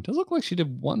time. Does look like she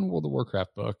did one World of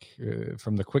Warcraft book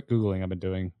from the quick Googling I've been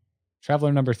doing.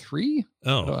 Traveler number 3?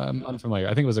 Oh. I'm unfamiliar.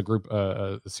 I think it was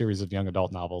a series of young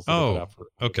adult novels. That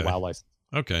okay. WoW license.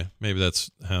 Okay. Maybe that's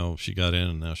how she got in,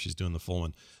 and now she's doing the full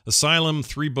one. Asylum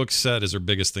 3-book set is her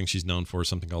biggest thing she's known for,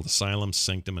 something called Asylum,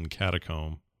 Sanctum, and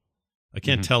Catacomb. I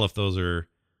can't tell if those are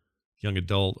young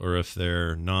adult or if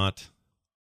they're not.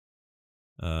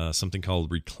 Something called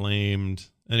Reclaimed.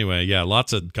 Anyway, yeah,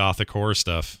 lots of gothic horror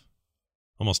stuff.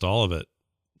 Almost all of it.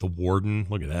 The Warden.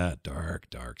 Look at that. Dark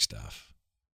stuff.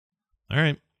 All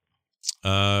right.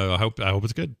 I hope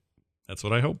it's good. That's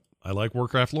what I hope. I like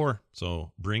Warcraft lore.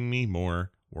 So bring me more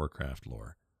Warcraft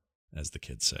lore, as the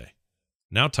kids say.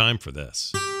 Now time for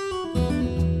this.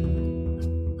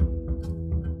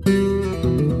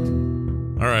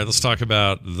 All right, let's talk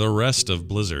about the rest of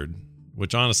Blizzard,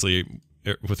 which honestly,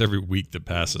 with every week that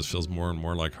passes, feels more and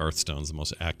more like Hearthstone's the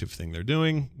most active thing they're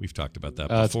doing. We've talked about that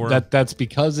before. That's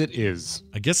because it is.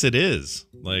 I guess it is.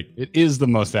 Like, it is the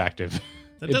most active.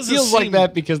 It feels like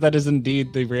that because that is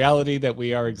indeed the reality that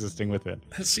we are existing within.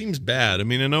 That seems bad. I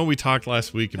mean, I know we talked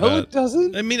last week about. No, it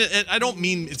doesn't. I mean, I don't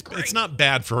mean it's not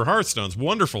bad for Hearthstone. It's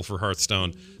wonderful for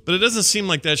Hearthstone, but it doesn't seem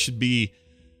like that should be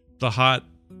the hot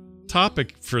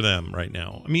topic for them right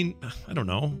now. I mean, I don't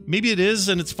know. Maybe it is,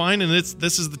 and it's fine, and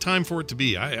this is the time for it to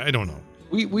be. I don't know.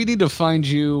 We need to find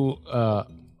you a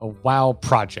WoW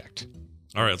project.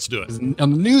 All right, let's do it.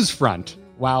 On the news front,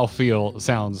 WoW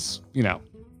sounds,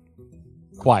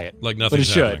 quiet. Like nothing. But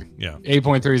it happening. should. Yeah.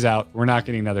 8.3 is out. We're not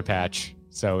getting another patch.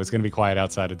 So it's going to be quiet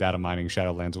outside of data mining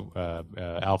Shadowlands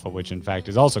alpha, which in fact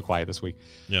is also quiet this week.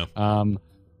 Yeah.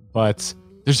 But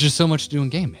there's just so much to do in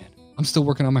game, man. I'm still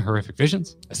working on my horrific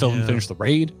visions. I still haven't finished the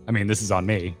raid. I mean, this is on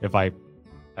me. If I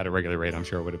had a regular raid, I'm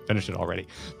sure I would have finished it already.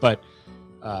 But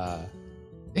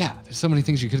there's so many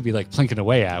things you could be like plinking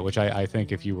away at, which I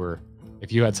think if you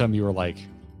had something you were like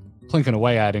plinking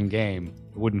away at in game,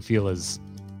 it wouldn't feel as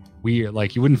weird.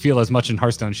 Like you wouldn't feel as much in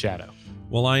Hearthstone Shadow.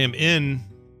 Well, I am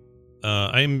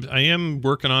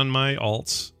working on my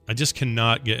alts. I just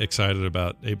cannot get excited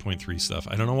about 8.3 stuff.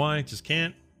 I don't know why. Just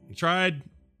can't. I tried.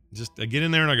 I get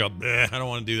in there and I go, I don't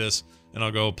want to do this, and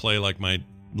I'll go play like my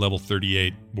level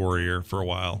 38 warrior for a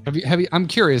while. Have you? I'm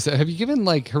curious. Have you given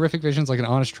like horrific visions like an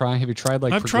honest try? Have you tried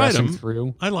like I've tried them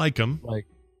through? I like them. Like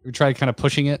have you tried kind of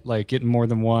pushing it, like getting more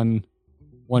than one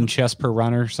chest per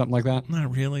runner, something like that?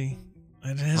 Not really.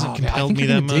 It hasn't compelled me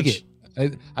that much. Dig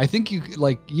it. I think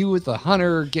you with the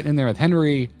hunter getting in there with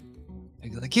Henry.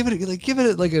 Give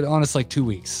it like an honest 2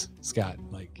 weeks, Scott.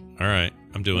 All right,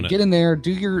 I'm doing it. Get in there,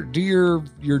 do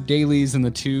your dailies in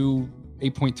the 2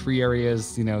 8.3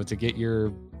 areas, to get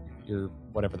your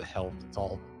whatever the hell it's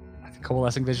all. I think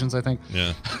coalescing visions. I think.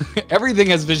 Yeah.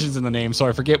 Everything has visions in the name, so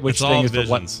I forget which thing is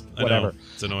visions. What. Whatever.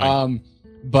 It's annoying.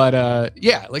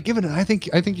 Give it. I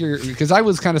think you're because I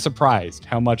was kind of surprised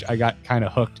how much I got kind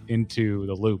of hooked into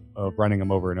the loop of running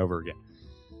them over and over again.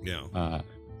 Yeah.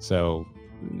 So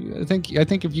I think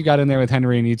if you got in there with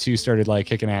Henry and you two started like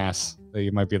kicking ass,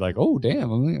 you might be like, oh damn,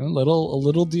 a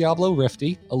little Diablo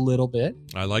rifty, a little bit.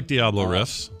 I like Diablo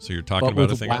riffs, so you're talking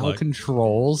about a thing WoW I like.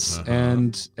 Controls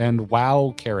and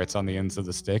WoW carrots on the ends of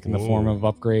the stick in the form of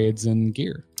upgrades and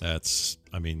gear. That's,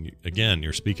 I mean, again,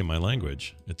 you're speaking my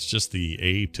language. It's just the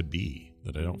A to B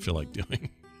that I don't feel like doing.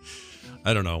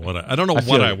 I don't know what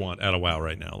I want out of WoW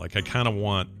right now. Like I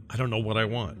don't know what I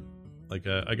want. Like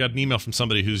I got an email from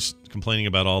somebody who's complaining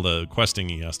about all the questing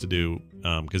he has to do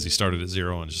because he started at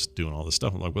 0 and just doing all this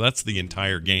stuff. I'm like, well, that's the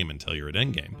entire game until you're at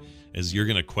endgame. Is you're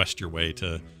going to quest your way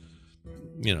to,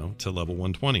 to level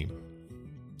 120.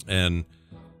 And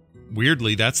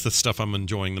weirdly, that's the stuff I'm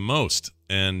enjoying the most.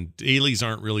 And dailies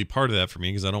aren't really part of that for me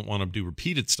because I don't want to do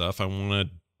repeated stuff. I want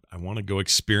to go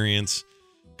experience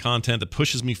content that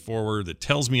pushes me forward, that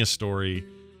tells me a story,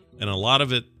 and a lot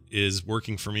of it is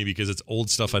working for me because it's old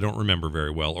stuff I don't remember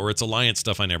very well, or it's Alliance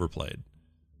stuff I never played.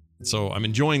 So I'm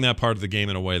enjoying that part of the game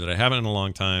in a way that I haven't in a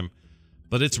long time,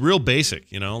 but it's real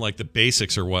basic, like the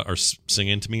basics are what are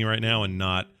singing to me right now and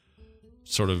not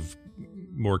sort of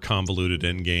more convoluted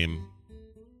end game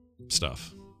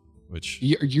stuff, which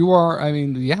you are, I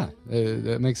mean, yeah,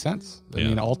 that makes sense. I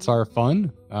mean, alts are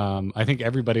fun. I think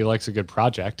everybody likes a good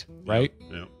project, right?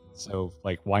 Yeah. So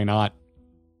like, why not,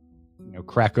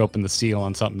 crack open the seal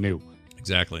on something new?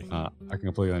 Exactly. I can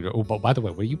completely understand. Oh, but by the way,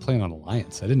 what are you playing on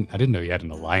Alliance? I didn't know you had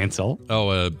an Alliance ult.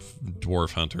 Oh, a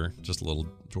dwarf hunter, just a little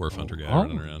dwarf hunter guy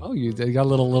running around. Oh, you got a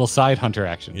little side hunter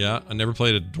action. Yeah, I never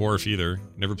played a dwarf either.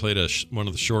 Never played one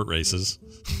of the short races.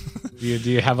 Do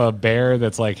you have a bear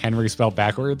that's like Henry spelled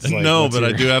backwards? Like, no, but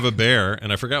I do have a bear,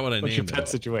 and I forgot what I named your pet it.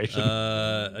 Situation?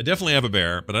 I definitely have a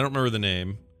bear, but I don't remember the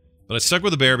name. But I stuck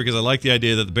with the bear because I like the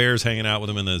idea that the bear's hanging out with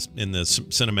him in the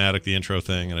cinematic, the intro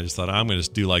thing, and I just thought I'm going to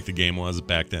just do like the game was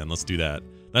back then. Let's do that.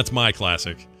 That's my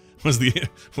classic. Was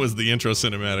the intro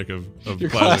cinematic of your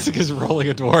classic is rolling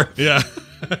a dwarf. Yeah.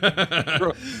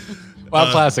 WoW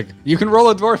Classic. You can roll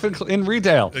a dwarf in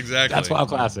retail. Exactly. That's WoW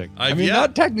Classic.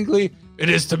 Not technically. It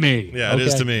is to me. Yeah, okay. It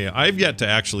is to me. I've yet to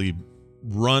actually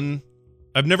run.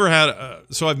 I've never had.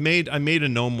 So I made a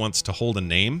gnome once to hold a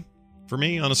name for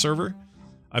me on a server.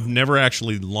 I've never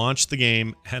actually launched the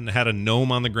game and had a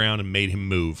gnome on the ground and made him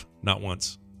move. Not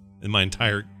once in my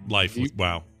entire life with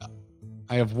WoW.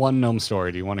 I have one gnome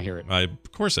story. Do you want to hear it?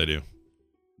 Of course I do.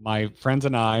 My friends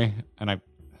and I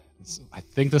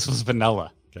think this was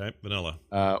Vanilla. Okay, Vanilla.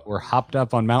 Were hopped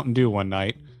up on Mountain Dew one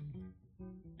night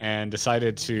and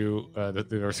decided to,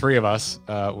 there were three of us.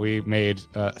 We made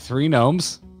 3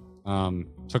 gnomes,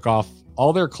 took off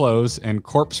all their clothes and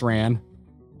corpse ran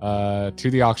to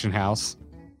the auction house,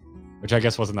 which I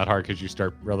guess wasn't that hard because you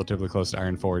start relatively close to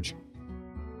Iron Forge.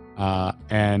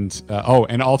 And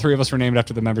all 3 of us were named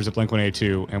after the members of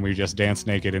Blink-182, and we just danced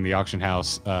naked in the auction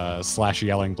house, /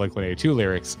 yelling Blink-182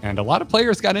 lyrics, and a lot of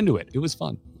players got into it. It was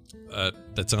fun.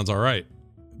 That sounds all right.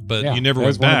 But you never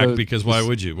went back because why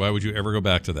would you? Why would you ever go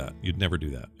back to that? You'd never do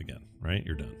that again, right?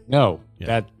 You're done. No,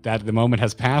 that the moment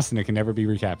has passed and it can never be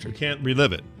recaptured. You can't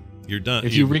relive it. You're done.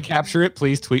 If you recapture it,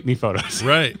 please tweet me photos.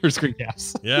 Right. Or screen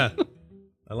caps. Yeah.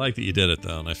 I like that you did it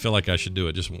though, and I feel like I should do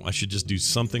it. I should just do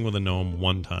something with a gnome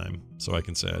one time so I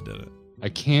can say I did it. I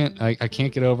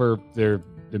can't get over their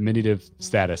diminutive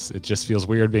status. It just feels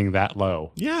weird being that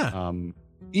low. Yeah.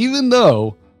 Even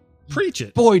though, preach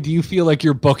it. Boy, do you feel like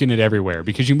you're booking it everywhere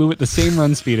because you move at the same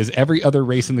run speed as every other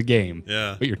race in the game.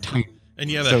 Yeah. But you're tiny. And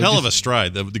you have a hell of a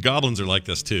stride. The goblins are like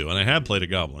this too, and I have played a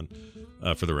goblin.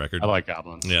 For the record. I like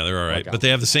goblins. Yeah, they're all right. But they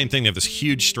have the same thing. They have this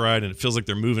huge stride, and it feels like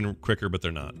they're moving quicker, but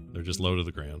they're not. They're just low to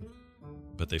the ground.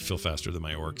 But they feel faster than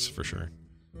my orcs, for sure.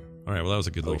 All right, well, that was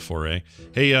a good little foray.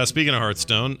 Hey, speaking of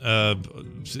Hearthstone,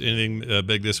 anything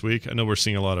big this week? I know we're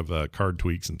seeing a lot of card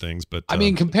tweaks and things, but... I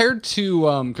mean, compared to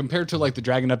like the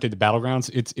Dragon Update, the Battlegrounds,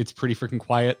 it's pretty freaking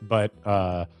quiet, but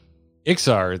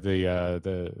Ixar,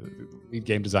 the lead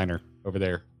game designer over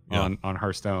there, on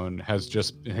Hearthstone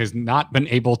has not been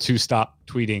able to stop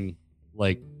tweeting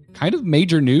like kind of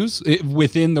major news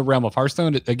within the realm of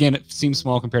Hearthstone. Again, it seems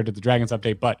small compared to the Dragons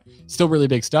update, but still really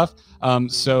big stuff.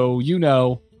 So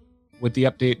with the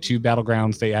update to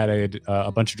Battlegrounds, they added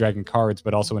a bunch of dragon cards,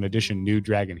 but also in addition, new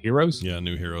dragon heroes. Yeah,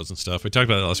 new heroes and stuff. We talked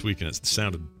about it last week, and it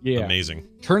sounded amazing.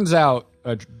 Turns out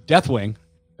Deathwing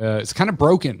is kind of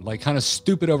broken, like kind of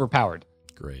stupid overpowered.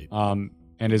 Great. And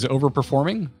is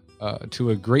overperforming to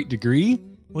a great degree.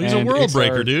 Well, he's a world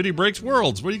breaker, dude. He breaks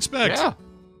worlds. What do you expect?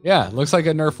 Yeah. Looks like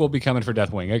a nerf will be coming for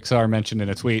Deathwing. XR mentioned in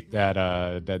a tweet that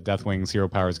Deathwing's hero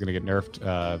power is going to get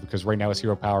nerfed because right now his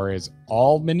hero power is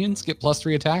all minions get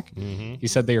 +3 attack. Mm-hmm. He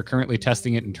said they are currently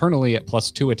testing it internally at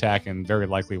 +2 attack and very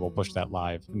likely will push that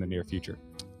live in the near future.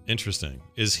 Interesting.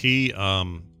 Is he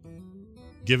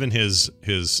given his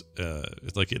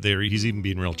like he's even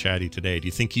being real chatty today? Do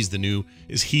you think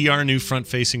is he our new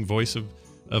front-facing voice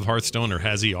of Hearthstone, or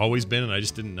has he always been and I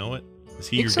just didn't know it? Is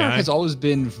he your guy? has always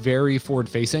been very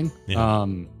forward-facing. Yeah.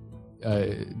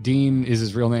 Dean is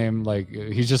his real name. Like,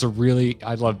 he's just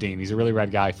I love Dean. He's a really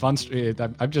rad guy.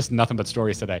 I'm just nothing but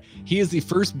stories today. He is the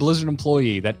first Blizzard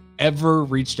employee that ever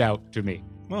reached out to me.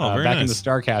 Oh, very back nice. in the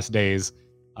StarCast days.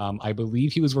 I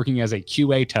believe he was working as a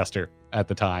QA tester at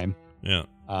the time. Yeah.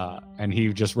 And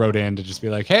he just wrote in to just be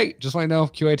like, hey, just want to know,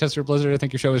 QA tester at Blizzard, I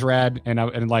think your show is rad. And I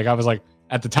was like,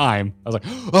 at the time, I was like,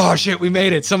 oh shit, we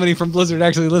made it. Somebody from Blizzard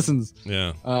actually listens.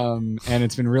 Yeah. And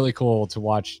it's been really cool to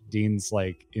watch Dean's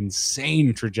like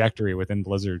insane trajectory within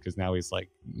Blizzard, because now he's like,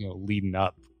 leading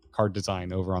up card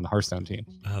design over on the Hearthstone team.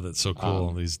 Oh, that's so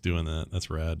cool. He's doing that. That's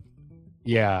rad.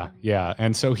 Yeah.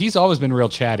 And so he's always been real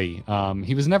chatty.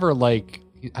 He was never like,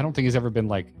 I don't think he's ever been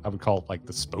like, I would call it like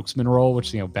the spokesman role,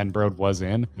 which, Ben Brode was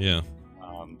in. Yeah.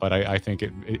 But I think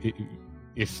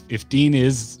if Dean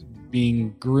is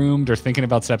being groomed or thinking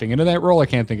about stepping into that role, I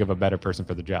can't think of a better person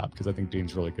for the job, because I think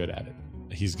Dean's really good at it.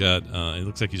 He's got, it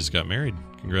looks like he just got married.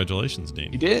 Congratulations,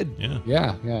 Dean. He did.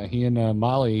 Yeah. He and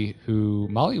Molly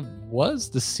was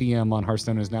the CM on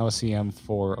Hearthstone, is now a CM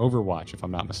for Overwatch, if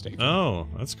I'm not mistaken. Oh,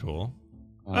 that's cool.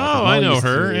 I know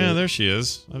her. Yeah, there she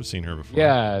is. I've seen her before.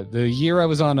 Yeah, the year I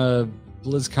was on a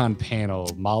BlizzCon panel,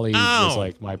 Molly was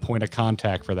like my point of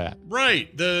contact for that.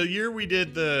 Right. The year we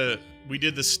did the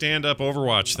stand-up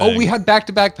Overwatch thing. Oh, we had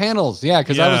back-to-back panels. Yeah,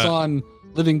 because I was on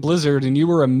Living Blizzard, and you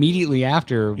were immediately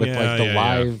after with the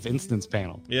live instance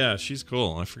panel. Yeah, she's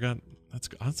cool. I forgot.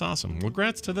 That's awesome.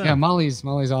 Congrats to them. Yeah, Molly's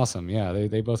awesome. Yeah,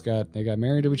 they both got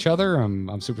married to each other.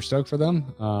 I'm super stoked for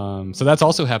them. So that's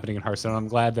also happening in Hearthstone. I'm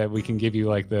glad that we can give you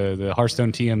like the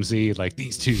Hearthstone TMZ, like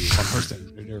these two on Hearthstone.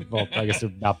 I guess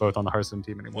they're not both on the Hearthstone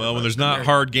team anymore. Well, when there's not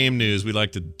hard game news, we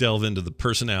like to delve into the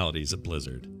personalities at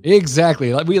Blizzard.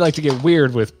 Exactly. We like to get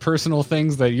weird with personal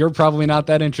things that you're probably not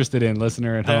that interested in,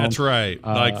 listener at home. That's right.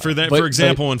 For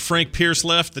example, when Frank Pierce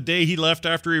left, the day he left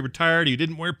after he retired, he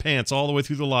didn't wear pants all the way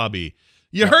through the lobby.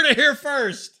 You heard it here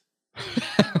first.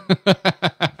 All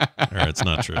right, it's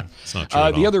not true. It's not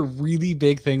true. The other really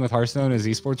big thing with Hearthstone is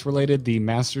esports related. The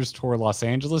Masters Tour Los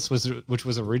Angeles, which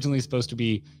was originally supposed to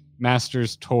be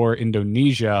Masters Tour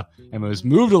Indonesia and was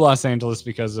moved to Los Angeles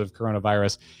because of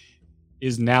coronavirus,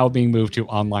 is now being moved to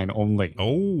online only.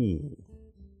 Oh,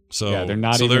 so yeah, they're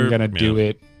not even going to do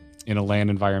it in a LAN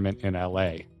environment in LA.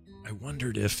 I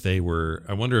wonder if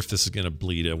this is going to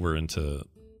bleed over into.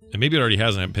 And maybe it already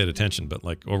has, and I haven't paid attention, but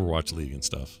like Overwatch League and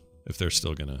stuff, if they're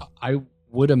still going to. I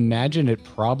would imagine it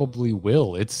probably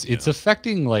will. It's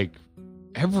affecting like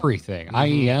everything.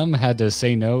 IEM had to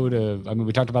say no to,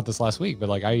 we talked about this last week, but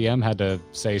like IEM had to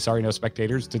say, sorry, no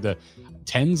spectators to the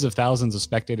tens of thousands of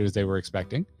spectators they were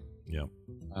expecting. Yeah.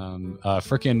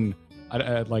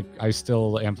 I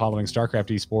still am following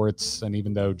StarCraft esports, and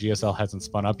even though GSL hasn't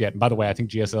spun up yet, and by the way, I think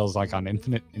GSL is like on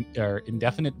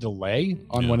indefinite delay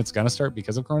on when it's going to start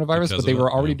because of coronavirus, but they were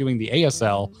already doing the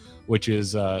ASL, which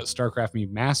is StarCraft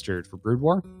Remastered for Brood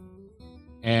War.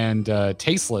 And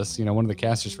Tasteless, one of the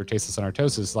casters for Tasteless and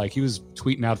Artosis, like he was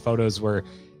tweeting out photos where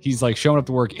he's like showing up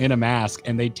to work in a mask,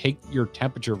 and they take your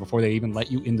temperature before they even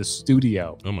let you in the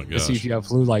studio. Oh my gosh. To see if you have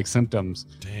flu-like symptoms.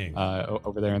 Dang.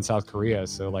 Over there in South Korea.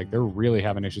 So like they're really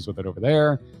having issues with it over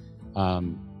there.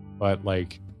 But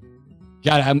like,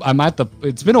 yeah,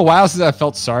 it's been a while since I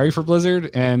felt sorry for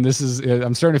Blizzard, and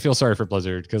I'm starting to feel sorry for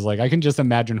Blizzard, because like I can just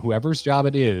imagine whoever's job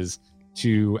it is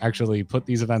to actually put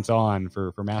these events on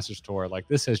for Masters Tour, like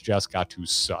this has just got to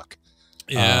suck.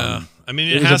 Yeah, it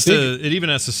even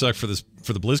has to suck for the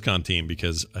BlizzCon team,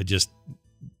 because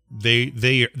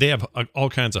they have all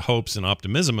kinds of hopes and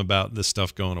optimism about this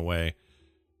stuff going away,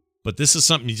 but this is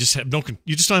something you just don't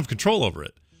have control over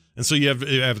it, and so you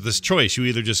have this choice. You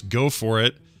either just go for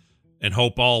it and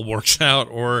hope all works out,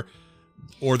 or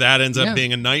that ends up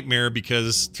being a nightmare,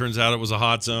 because it turns out it was a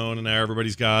hot zone and now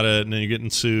everybody's got it, and then you're getting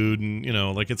sued,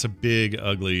 and like it's a big,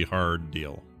 ugly, hard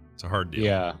deal. It's a hard deal.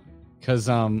 Yeah. Because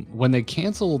when they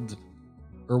canceled,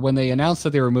 or when they announced that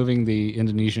they were moving the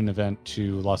Indonesian event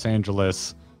to Los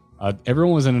Angeles,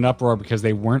 everyone was in an uproar because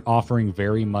they weren't offering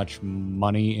very much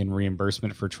money in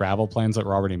reimbursement for travel plans that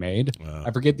were already made. Wow. I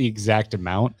forget the exact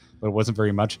amount, but it wasn't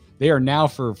very much. They are now,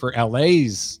 for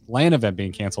LA's LAN event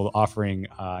being canceled, offering,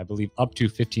 I believe, up to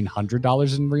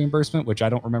 $1,500 in reimbursement, which I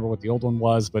don't remember what the old one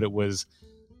was, but it was,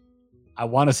 I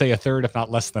want to say a third, if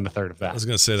not less than a third of that. I was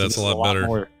going to say that's a lot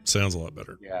better. Sounds a lot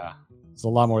better. Yeah. It's a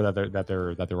lot more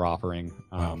that they're offering.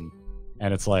 Wow.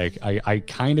 And it's like I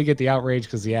kind of get the outrage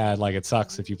because like it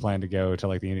sucks if you plan to go to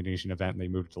like the Indonesian event and they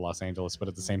moved to Los Angeles, but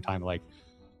at the same time, like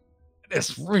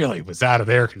this really was out of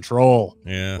their control.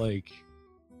 Yeah, like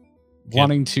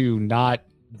wanting to not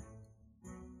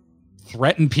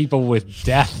threaten people with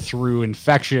death through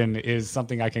infection is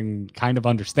something I can kind of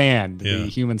understand the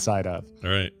human side of.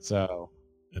 All right, so.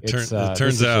 It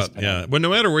turns out, well, no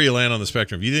matter where you land on the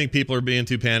spectrum, if you think people are being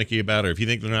too panicky about it, or if you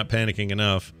think they're not panicking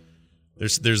enough,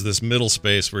 there's this middle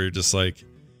space where you're just like,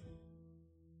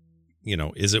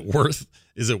 is it worth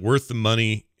the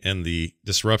money and the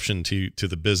disruption to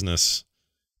the business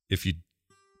if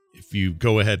you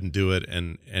go ahead and do it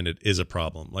and it is a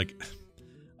problem? Like,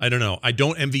 I don't know. I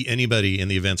don't envy anybody in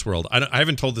the events world. I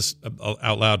haven't told this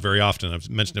out loud very often. I've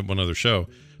mentioned it in one other show.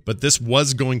 But this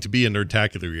was going to be a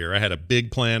Nerdtacular year. I had a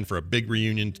big plan for a big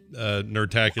reunion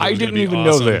Nerdtacular. I didn't even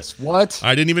know this. What?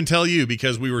 I didn't even tell you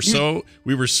because we were so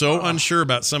unsure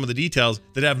about some of the details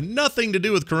that have nothing to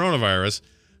do with coronavirus.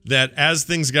 That as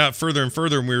things got further and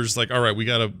further, and we were just like, all right, we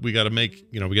gotta make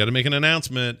an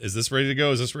announcement. Is this ready to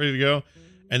go? Is this ready to go?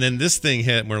 And then this thing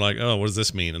hit, and we're like, oh, what does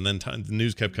this mean? And then the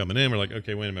news kept coming in. We're like,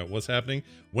 okay, wait a minute, what's happening?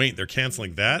 Wait, they're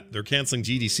canceling that? They're canceling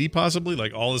GDC possibly?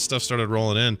 Like all this stuff started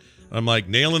rolling in. I'm like,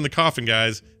 nail in the coffin,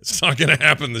 guys. It's not going to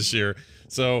happen this year.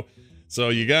 So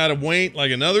you got to wait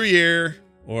like another year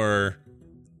or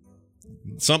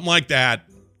something like that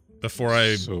before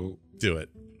I do it.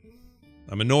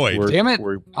 I'm annoyed. Damn it!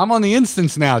 I'm on the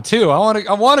instance now too. I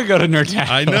want to go to Nerdtacular.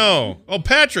 I know. Oh,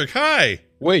 Patrick, hi.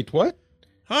 Wait, what?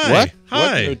 Hi. What?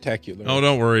 Hi. What Nerdtacular? Oh,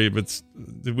 don't worry. But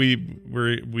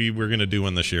we're gonna do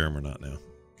one this year, and we're not now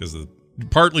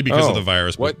partly because of the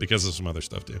virus, but because of some other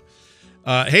stuff too.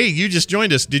 Hey, you just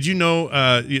joined us. Did you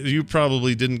know? You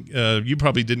probably didn't. You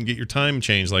probably didn't get your time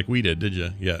changed like we did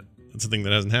you? Yet that's the thing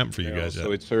that hasn't happened for you guys yet.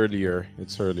 So it's earlier.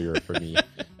 It's earlier for me.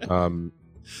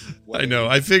 I know.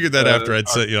 I figured that after I'd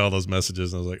sent you all those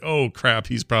messages, and I was like, "Oh crap,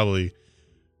 he probably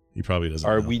doesn't."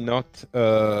 Are know. we not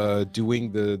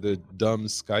doing the dumb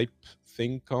Skype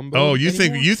thing combo? Oh, you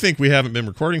anymore? think we haven't been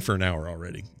recording for an hour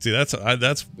already? See, that's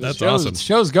awesome. The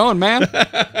show's going, man.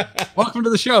 Welcome to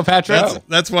the show, Patrick.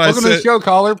 That's why Welcome to the show,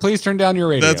 caller. Please turn down your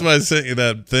radio. That's why I sent you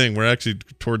that thing. We're actually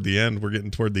toward the end. We're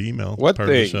getting toward the email part of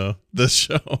the show. The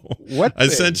show. What I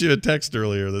thing? sent you a text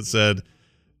earlier that said,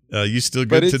 "You still good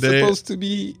but it's today?" Supposed to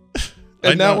be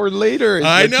an hour later.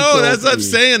 I know. That's what I'm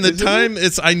saying. The time.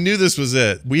 I knew this was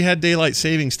it. We had daylight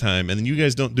savings time, and then you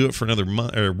guys don't do it for another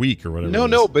month or week or whatever.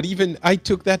 No. But even I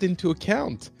took that into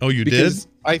account. Oh, you because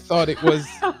did? I thought it was.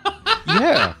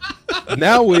 Yeah.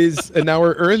 Now is an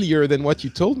hour earlier than what you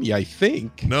told me, I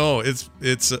think. No, it's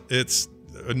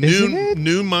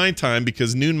noon my time,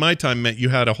 because noon my time meant you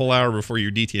had a whole hour before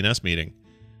your DTNS meeting.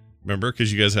 Remember?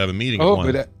 Because you guys have a meeting at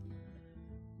 1.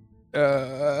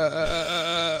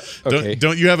 Okay.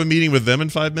 Don't you have a meeting with them in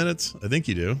 5 minutes? I think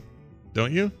you do.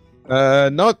 Don't you?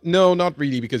 Not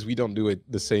really, because we don't do it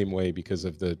the same way because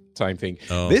of the time thing.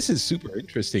 Oh. This is super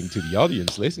interesting to the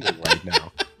audience listening right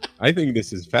now. I think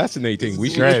this is fascinating.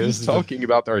 We should be talking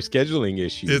about our scheduling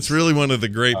issues. It's really one of the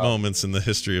great moments in the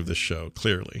history of the show,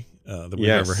 clearly, that we've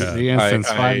ever had. The instance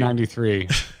 593.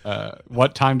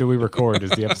 What time do we record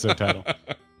is the episode title.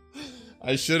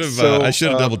 I should have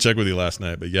double checked with you last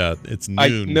night, but yeah, it's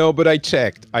noon. No, but I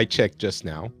checked. I checked just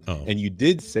now, and you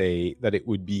did say that it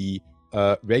would be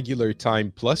regular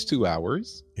time plus 2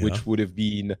 hours, which would have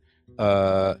been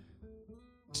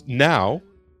now.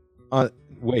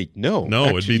 Wait, no,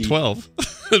 actually, it'd be 12.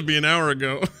 It'd be an hour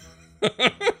ago.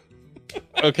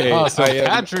 Okay, so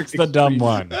Patrick's the dumb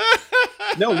one.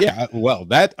 No, yeah, well,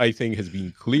 that I think has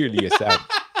been clearly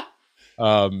established.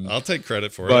 I'll take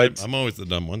credit for it. I'm always the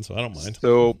dumb one, so I don't mind.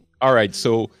 So, all right,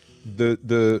 so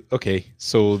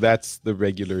so that's the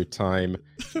regular time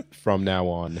from now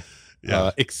on.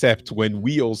 Yeah. Except when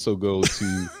we also go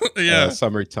to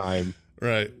summertime,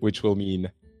 right? Which will mean,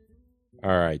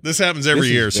 all right. This happens every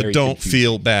year, so don't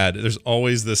feel bad. There's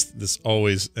always this. This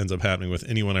always ends up happening with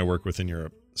anyone I work with in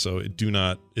Europe. So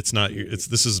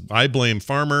I blame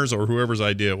farmers or whoever's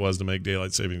idea it was to make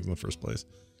daylight savings in the first place.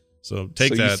 So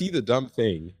that. You see the dumb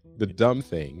thing. The dumb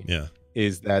thing. Yeah.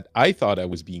 Is that I thought I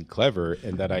was being clever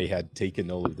and that I had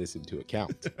taken all of this into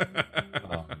account.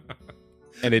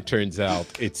 And it turns out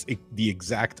it's the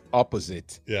exact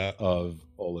opposite of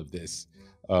all of this.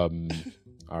 All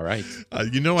right. So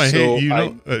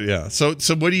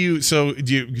what do you? So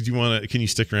do you want to? Can you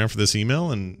stick around for this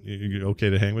email? And you okay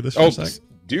to hang with us for a sec?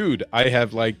 Dude, I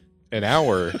have like an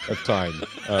hour of time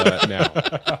now.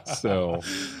 So.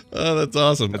 Oh, that's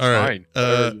awesome. That's all right.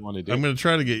 Fine. You want to do? I'm going to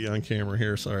try to get you on camera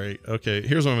here. Sorry. Okay.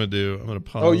 Here's what I'm going to do. I'm going to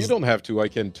pause. Oh, you don't have to. I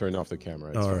can turn off the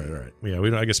camera. All right. Yeah.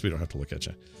 I guess we don't have to look at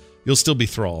you. you'll still be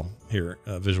Thrall here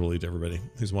visually to everybody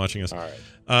who's watching us. All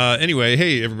right. Anyway,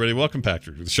 hey everybody, welcome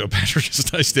Patrick to the show. Patrick,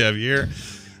 it's nice to have you here.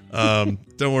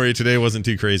 Don't worry, today wasn't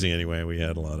too crazy anyway. We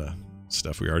had a lot of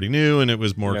stuff we already knew, and it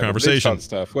was more conversation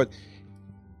stuff. What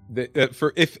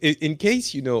in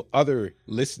case other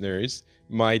listeners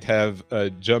might have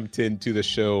jumped into the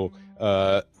show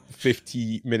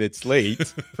 50 minutes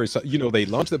late for they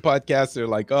launch the podcast, they're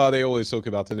like, oh, they always talk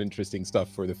about an interesting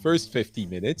stuff for the first 50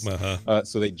 minutes,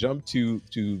 so they jump to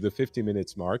the 50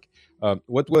 minutes mark.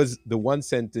 What was the one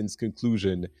sentence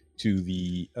conclusion to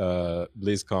the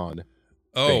BlizzCon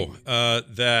thing?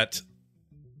 That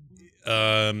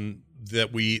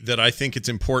I think it's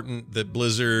important that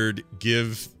Blizzard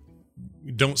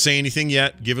don't say anything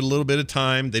yet, give it a little bit of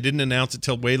time. They didn't announce it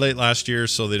till way late last year,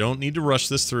 so they don't need to rush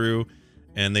this through.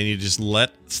 And they need to just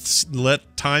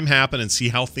let time happen and see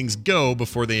how things go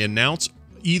before they announce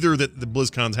either that the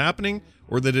BlizzCon's happening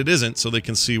or that it isn't, so they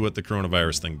can see what the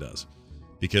coronavirus thing does.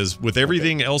 Because with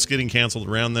everything else getting canceled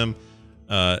around them,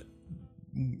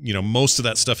 most of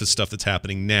that stuff is stuff that's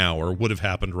happening now or would have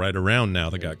happened right around now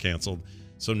that got canceled.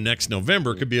 So next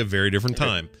November could be a very different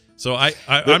time. So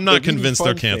I'm not convinced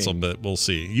they're canceled, but we'll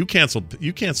see. You canceled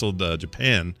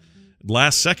Japan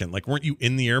last second. Like, weren't you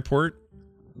in the airport?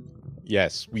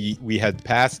 Yes, we had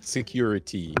passed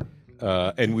security,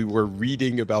 and we were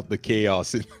reading about the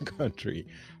chaos in the country.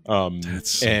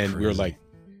 That's so crazy. We were like,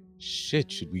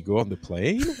 shit, should we go on the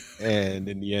plane? And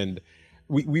in the end,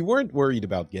 we weren't worried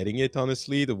about getting it,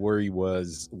 honestly. The worry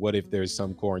was, what if there's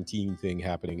some quarantine thing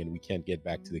happening and we can't get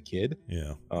back to the kid?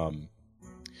 Yeah.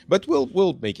 But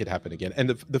we'll make it happen again. And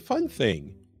the fun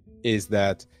thing is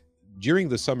that during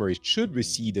the summer, it should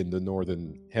recede in the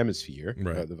northern hemisphere,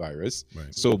 the virus.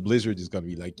 Right. So Blizzard is going to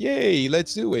be like, yay,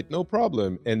 let's do it, no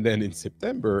problem. And then in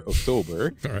September,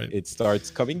 October, it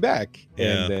starts coming back,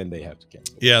 and then they have to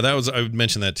cancel. Yeah, I would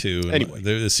mention that too. Anyway,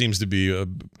 there seems to be a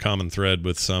common thread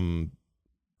with some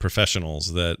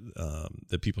professionals that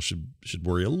people should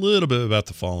worry a little bit about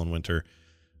the fall and winter.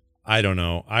 I don't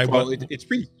know. It's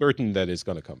pretty certain that it's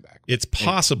going to come back. It's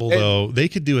possible, though. They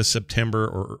could do a September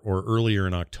or earlier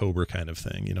in October kind of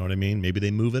thing. You know what I mean? Maybe they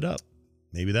move it up.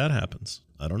 Maybe that happens.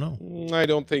 I don't know. I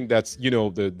don't think that's,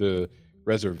 the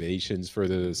reservations for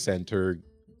the center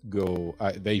go.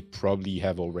 They probably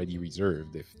have already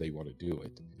reserved if they want to do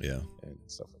it. Yeah. And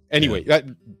stuff. Anyway, that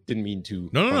didn't mean to.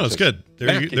 No, it's good.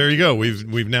 There you go.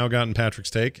 We've now gotten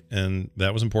Patrick's take, and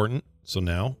that was important. So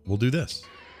now we'll do this.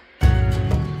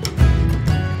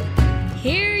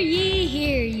 Hear ye,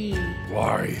 hear ye.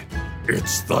 Why,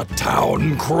 it's the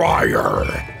town crier.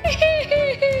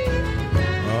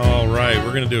 All right,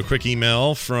 we're going to do a quick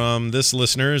email from this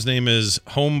listener. His name is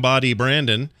Homebody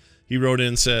Brandon. He wrote in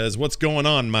and says, what's going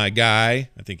on, my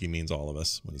guy? I think he means all of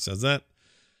us when he says that.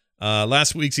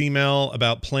 Last week's email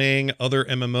about playing other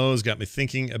MMOs got me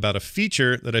thinking about a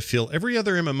feature that I feel every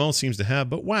other MMO seems to have,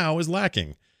 but WoW is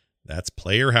lacking. That's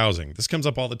player housing. This comes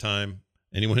up all the time.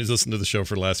 Anyone who's listened to the show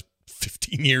for the last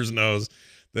 15 years knows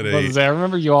that I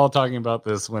remember you all talking about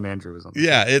this when Andrew was on the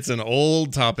show. It's an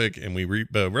old topic, and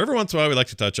but every once in a while we like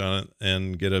to touch on it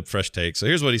and get a fresh take. So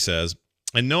here's what he says.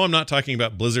 I know I'm not talking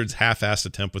about Blizzard's half-assed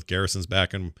attempt with garrisons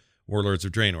back in Warlords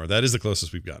of Draenor. That is the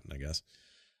closest we've gotten, I guess.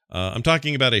 I'm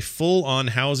talking about a full-on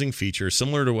housing feature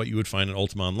similar to what you would find in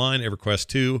Ultima Online, EverQuest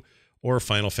 2, or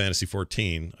Final Fantasy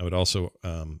 14. I would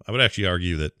actually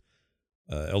argue that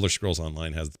Elder Scrolls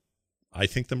Online has, I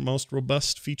think, the most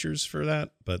robust features for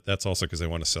that, but that's also because they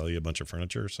want to sell you a bunch of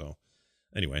furniture. So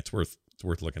anyway, it's worth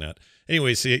looking at.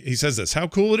 Anyways, he says this: how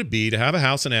cool would it be to have a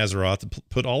house in Azeroth to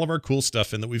put all of our cool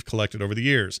stuff in that we've collected over the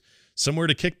years, somewhere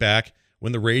to kick back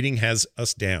when the rating has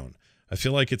us down? I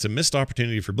feel like it's a missed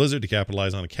opportunity for Blizzard to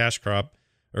capitalize on a cash shop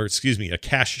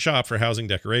for housing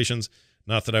decorations.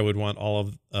 Not that I would want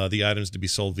all of the items to be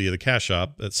sold via the cash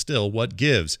shop, but still, what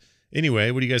gives?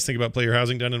 Anyway, what do you guys think about player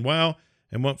housing done in WoW?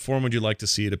 And what form would you like to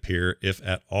see it appear, if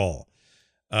at all?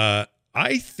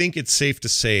 I think it's safe to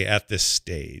say at this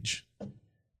stage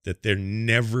that they're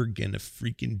never going to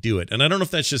freaking do it. And I don't know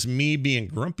if that's just me being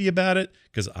grumpy about it,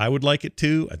 because I would like it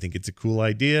too. I think it's a cool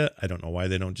idea. I don't know why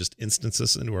they don't just instance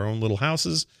us into our own little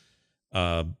houses.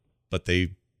 But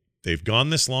they've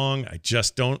gone this long. I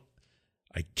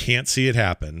can't see it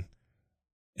happen.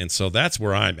 And so that's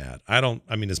where I'm at.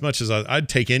 As much as I'd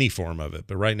take any form of it,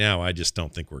 but right now I just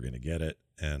don't think we're going to get it.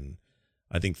 And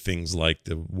I think things like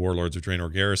the Warlords of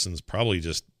Draenor garrisons probably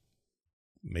just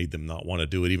made them not want to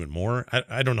do it even more.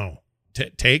 I don't know.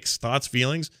 Takes, thoughts,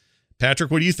 feelings. Patrick,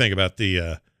 what do you think about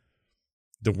the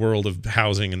world of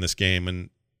housing in this game? And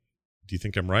do you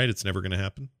think I'm right? It's never going to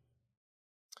happen?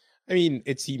 I mean,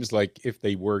 it seems like if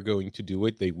they were going to do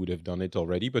it, they would have done it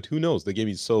already. But who knows? The game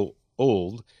is so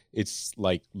old; it's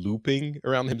like looping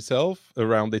around itself,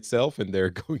 and they're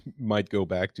going might go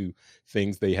back to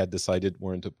things they had decided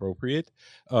weren't appropriate.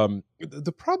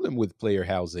 The problem with player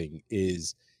housing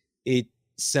is it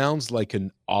sounds like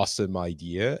an awesome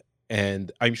idea,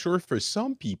 and I'm sure for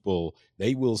some people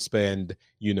they will spend,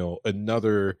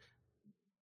 another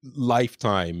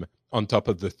lifetime on top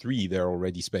of the 3 they're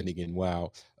already spending in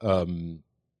WoW,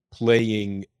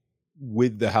 playing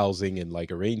with the housing and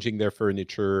like arranging their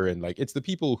furniture, and like it's the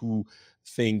people who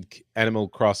think Animal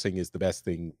Crossing is the best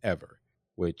thing ever,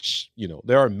 which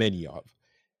there are many of.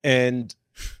 And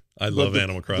I but love the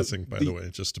Animal Crossing, by the the way,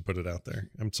 just to put it out there.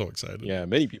 I'm so excited. yeah,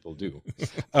 many people do.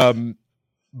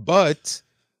 But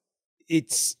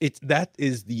it's that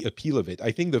is the appeal of it.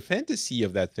 I think the fantasy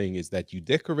of that thing is that you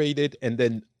decorate it and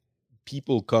then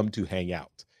people come to hang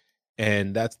out.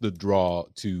 And that's the draw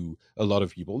to a lot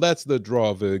of people. That's the draw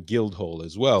of a guild hall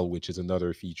as well, which is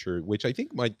another feature which I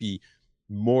think might be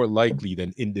more likely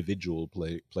than individual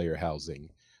player housing,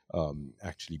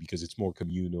 actually, because it's more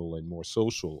communal and more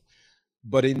social.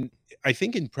 But I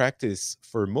think in practice,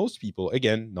 for most people,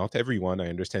 again, not everyone, I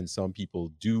understand some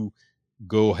people do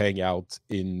go hang out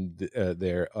in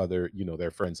their other,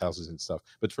 their friends' houses and stuff.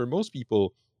 But for most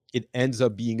people, it ends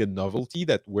up being a novelty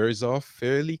that wears off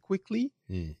fairly quickly.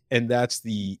 And that's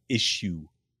the issue.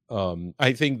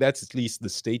 I think that's at least the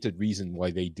stated reason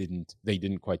why they didn't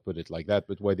quite put it like that,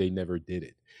 but why they never did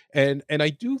it. And I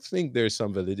do think there's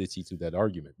some validity to that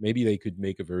argument. Maybe they could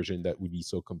make a version that would be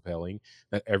so compelling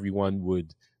that everyone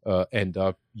would end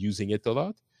up using it a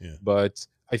lot. Yeah. But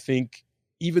I think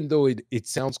even though it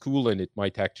sounds cool and it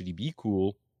might actually be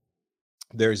cool,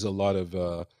 there's a lot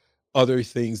of other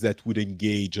things that would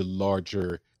engage a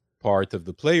larger part of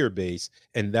the player base,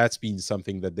 and that's been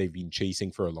something that they've been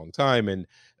chasing for a long time, and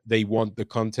they want the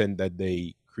content that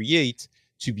they create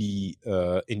to be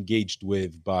engaged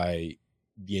with by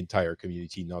the entire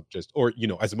community, not just, or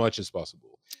as much as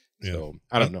possible. Yeah. So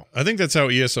I don't know. I think that's how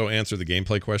ESO answered the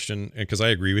gameplay question, because I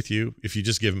agree with you. If you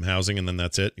just give them housing and then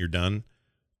that's it, you're done.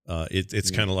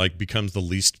 It's kind of like becomes the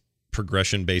least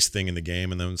progression based thing in the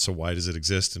game, and then so why does it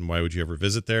exist and why would you ever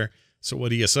visit there? So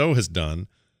what ESO has done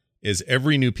is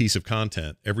every new piece of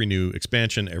content, every new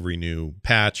expansion, every new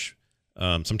patch,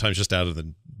 sometimes just out of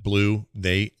the blue,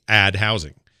 they add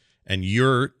housing, and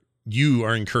you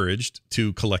are encouraged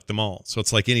to collect them all. So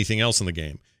it's like anything else in the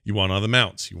game. You want all the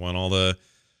mounts, you want all the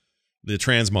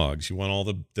transmogs, you want all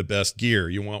the best gear,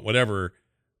 you want whatever.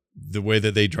 The way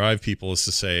that they drive people is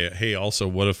to say, hey, also,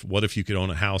 what if you could own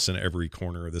a house in every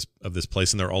corner of this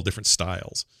place, and they're all different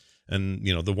styles. And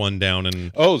the one down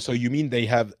in So you mean they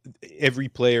have every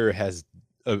player has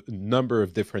a number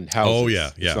of different houses? Oh yeah,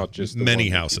 It's not just the many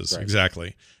one that houses, right.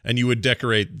 exactly. And you would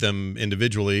decorate them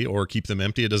individually or keep them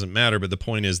empty. It doesn't matter. But the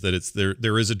point is that it's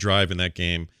there is a drive in that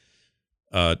game,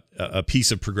 a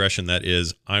piece of progression that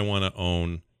is, I want to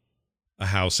own a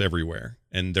house everywhere,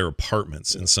 and they're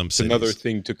apartments in some cities. Another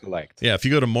thing to collect. Yeah, if you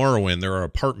go to Morrowind, there are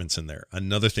apartments in there.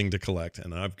 Another thing to collect.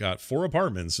 And I've got 4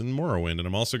 apartments in Morrowind, and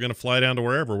I'm also going to fly down to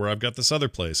where I've got this other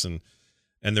place, and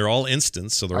they're all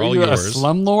instance, so they're Are all you yours. a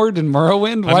slumlord in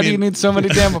Morrowind? Why do you need so many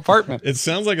damn apartments? It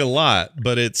sounds like a lot,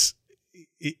 but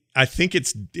I think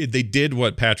they did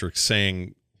what Patrick's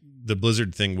saying the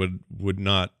Blizzard thing would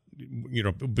not,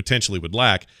 potentially would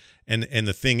lack. And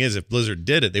the thing is, if Blizzard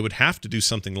did it, they would have to do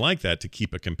something like that to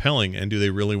keep it compelling. And do they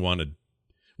really want to?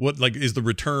 Is the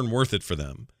return worth it for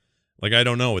them? Like, I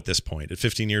don't know at this point. At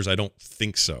 15 years, I don't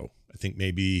think so. I think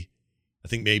maybe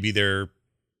they're,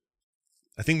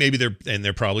 and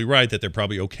they're probably right that they're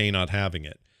probably okay not having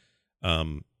it.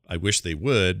 I wish they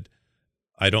would.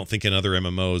 I don't think another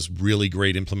MMO's really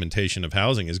great implementation of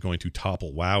housing is going to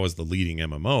topple WoW as the leading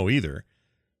MMO either.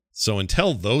 So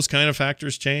until those kind of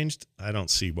factors changed, I don't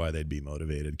see why they'd be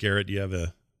motivated. Garrett, do you have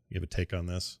a take on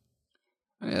this?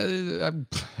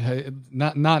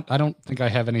 Not. I don't think I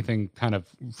have anything kind of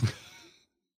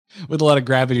with a lot of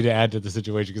gravity to add to the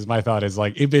situation, because my thought is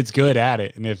like, if it's good, add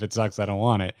it, and if it sucks, I don't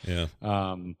want it. Yeah.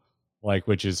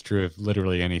 Which is true of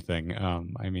literally anything.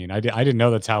 I mean, I didn't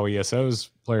know that's how ESO's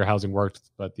player housing worked,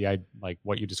 but like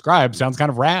what you described sounds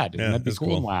kind of rad. Yeah, And that'd be it's cool.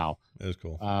 cool. Wow. It was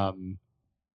cool.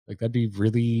 Like that'd be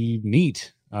really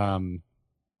neat.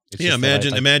 It's just that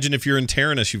imagine if you're in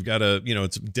Taranis, you've got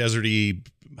it's a deserty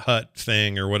hut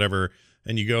thing or whatever,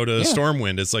 and you go to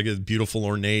Stormwind. It's like a beautiful,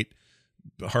 ornate,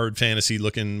 hard fantasy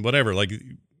looking whatever. Like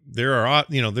there are,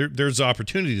 there's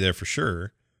opportunity there for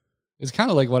sure. It's kind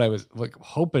of like what I was like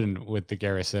hoping with the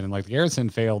Garrison, and like the Garrison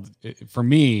failed for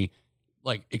me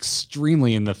like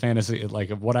extremely in the fantasy like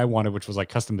of what I wanted, which was like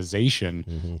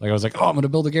customization. Like I was like, oh, I'm gonna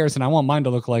build a garrison. I want mine to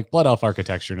look like Blood Elf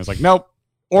architecture, and it's like, nope,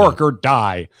 orc or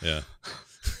die. Yeah.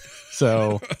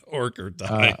 So Orc or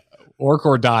die. Orc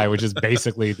or die, which is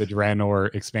basically the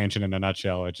Draenor expansion in a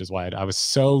nutshell, which is why I was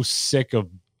so sick of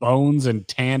bones and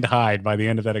tanned hide by the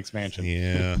end of that expansion.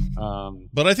 Yeah.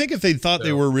 But I think if they thought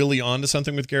they were really onto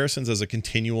something with garrisons as a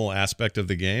continual aspect of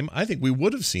the game, I think we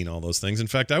would have seen all those things. In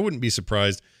fact, I wouldn't be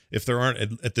surprised if there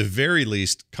aren't, at the very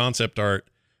least, concept art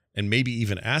and maybe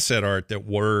even asset art that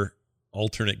were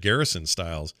alternate garrison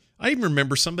styles. I even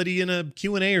remember somebody in a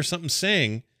Q&A or something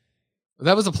saying,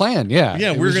 that was a plan. Yeah.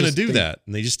 Yeah, we're going to do that.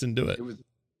 And they just didn't do it.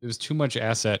 It was too much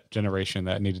asset generation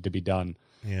that needed to be done.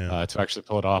 Yeah. To actually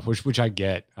pull it off, which I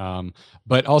get.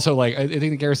 But also, like, I think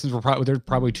the garrisons they're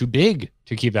probably too big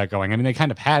to keep that going. I mean,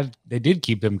 they did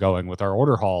keep them going with our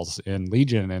order halls in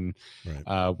Legion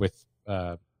and with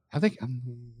I think what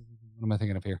am I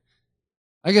thinking of here?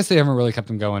 I guess they haven't really kept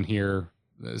them going here.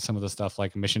 Some of the stuff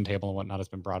like mission table and whatnot has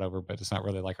been brought over, but it's not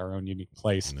really like our own unique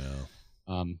place. No.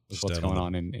 With what's going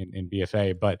on in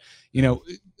BFA. But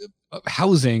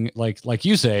housing, like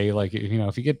you say, like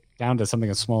if you get down to something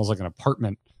as small as like an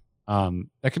apartment,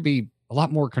 that could be a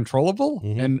lot more controllable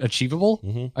and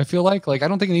achievable. I feel like I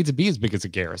don't think it needs to be as big as a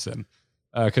garrison,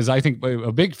 because I think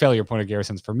a big failure point of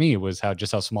garrisons for me was how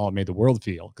small it made the world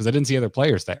feel, because I didn't see other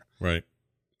players there. Right.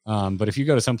 But if you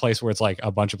go to some place where it's like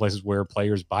a bunch of places where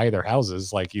players buy their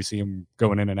houses, like you see them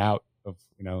going in and out of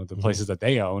the places that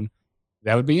they own,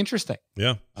 that would be interesting.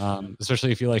 Yeah.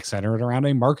 Especially if you like center it around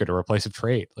a market or a place of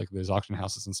trade, like there's auction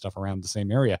houses and stuff around the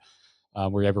same area,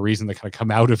 where you have a reason to kind of come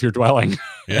out of your dwelling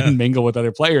and mingle with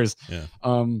other players. Yeah.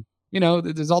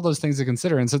 There's all those things to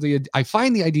consider. And so I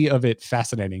find the idea of it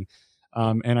fascinating.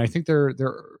 And I think they're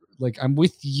like, I'm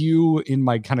with you in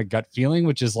my kind of gut feeling,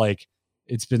 which is like,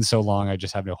 it's been so long, I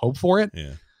just have no hope for it.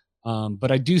 Yeah.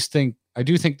 But I do think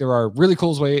there are really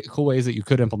cool ways that you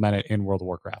could implement it in World of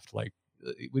Warcraft. Like,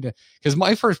 because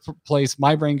my first place,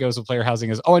 my brain goes with player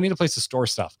housing is, I need a place to store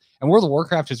stuff. And World of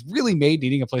Warcraft has really made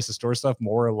needing a place to store stuff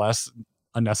more or less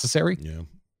unnecessary. Yeah.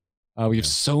 We have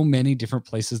so many different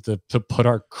places to put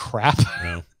our crap.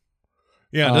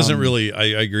 Yeah. It doesn't really, I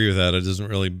agree with that. It doesn't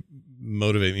really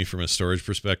motivate me from a storage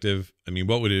perspective. I mean,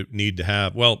 what would it need to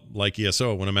have? Well, like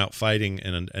ESO, when I'm out fighting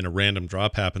and a random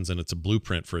drop happens and it's a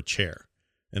blueprint for a chair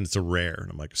and it's a rare, and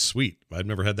I'm like, sweet, I've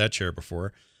never had that chair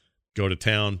before. Go to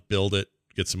town, build it,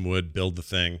 get some wood, build the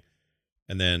thing,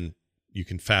 and then you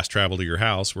can fast travel to your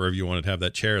house wherever you want to have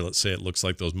that chair. Let's say it looks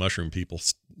like those mushroom people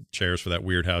chairs for that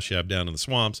weird house you have down in the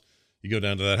swamps. You go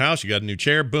down to that house, you got a new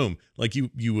chair, boom. Like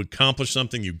you accomplished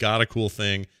something, you got a cool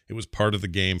thing. It was part of the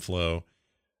game flow,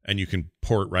 and you can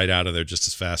port right out of there just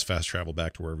as fast travel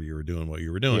back to wherever you were doing what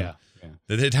you were doing. Yeah.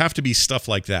 It'd have to be stuff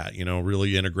like that,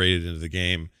 really integrated into the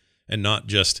game, and not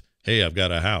just, hey, I've got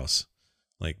a house.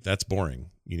 Like, that's boring.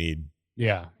 You need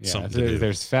something to do.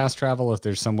 There's fast travel. If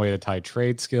there's some way to tie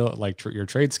trade skill, like your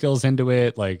trade skills into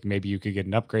it, like maybe you could get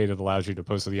an upgrade that allows you to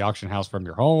post to the auction house from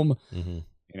your home.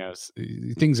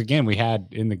 Things again we had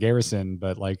in the garrison,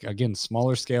 but like again,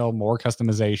 smaller scale, more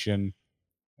customization.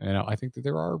 I think that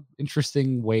there are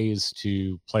interesting ways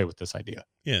to play with this idea.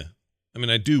 Yeah. I mean,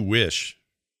 I do wish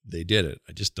they did it.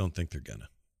 I just don't think they're gonna.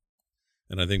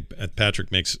 And I think Patrick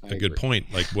makes a good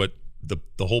point. Like, what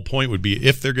the whole point would be,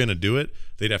 if they're going to do it,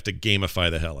 they'd have to gamify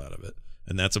the hell out of it.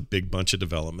 And that's a big bunch of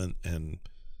development, and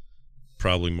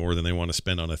probably more than they want to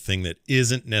spend on a thing that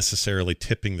isn't necessarily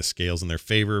tipping the scales in their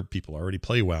favor. People already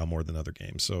play WoW more than other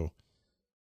games. So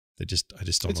I just don't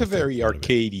know. It's a very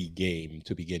arcadey game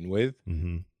to begin with.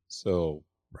 So,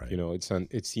 right.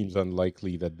 It seems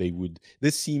unlikely that they would.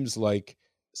 This seems like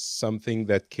something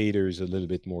that caters a little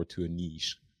bit more to a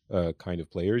niche kind of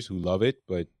players who love it,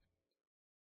 but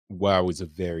WoW is a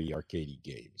very arcadey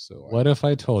game. So what if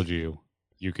I told you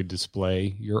could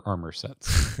display your armor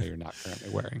sets that you're not currently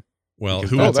wearing? Well,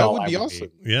 that would be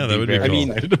awesome. Yeah, that would be cool. I mean,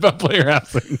 excited about player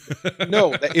housing.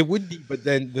 No, it would be. But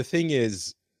then the thing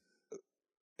is,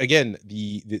 again,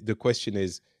 the question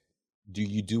is, do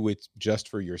you do it just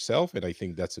for yourself? And I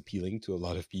think that's appealing to a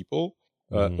lot of people.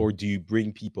 Or do you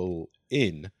bring people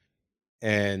in?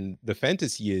 And the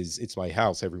fantasy is, it's my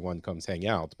house, everyone comes hang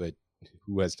out, but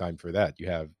who has time for that? You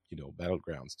have,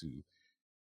 battlegrounds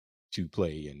to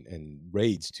play and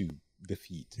raids to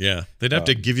defeat. Yeah, they'd have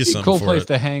to give you something. Cool place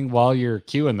to hang while you're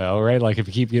queuing, though, right? Like if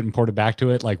you keep getting ported back to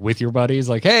it, like with your buddies,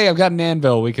 like, hey, I've got an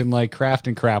anvil, we can like craft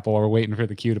and crap while we're waiting for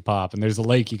the queue to pop, and there's a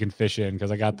lake you can fish in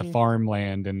because I got the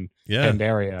farmland and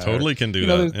Pandaria. Totally can do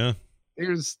that. Yeah.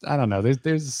 There's I don't know.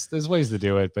 There's ways to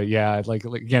do it, but yeah, like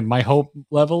again, my hope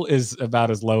level is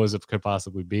about as low as it could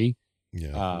possibly be.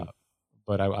 Yeah.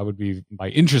 but I would be, my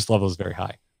interest level is very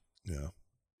high. Yeah.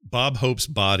 Bob Hope's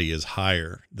body is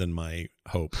higher than my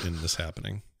hope in this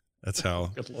happening. That's how.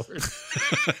 Good Lord.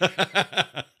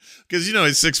 Because,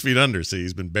 he's 6 feet under, so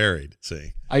he's been buried.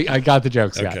 See, I got the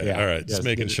joke, Scott. Okay, Yeah. all right, just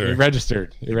making sure. It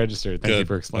registered. Thank you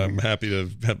for explaining. I'm happy to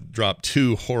have dropped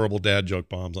 2 horrible dad joke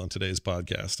bombs on today's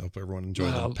podcast. I hope everyone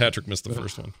enjoyed them. Patrick missed the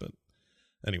first one, but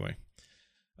anyway.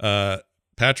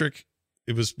 Patrick,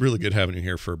 it was really good having you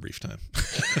here for a brief time.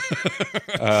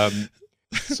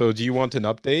 So do you want an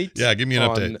update? Yeah, give me an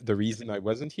update. On the reason I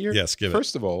wasn't here? Yes, give it.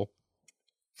 First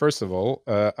of all,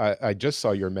 I just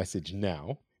saw your message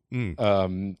now.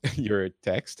 Your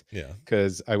text. Yeah.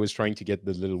 Because I was trying to get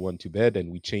the little one to bed, and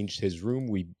we changed his room.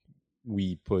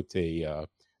 We put a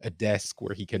desk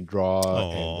where he can draw,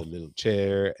 and a little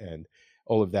chair, and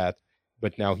all of that.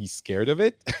 But now he's scared of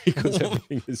it because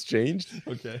everything has changed.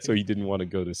 Okay. So he didn't want to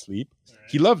go to sleep. Right.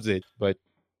 He loves it, but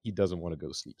he doesn't want to go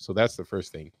to sleep. So that's the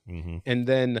first thing. Mm-hmm. And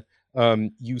then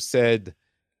you said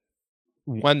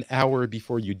 1 hour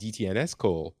before your DTNS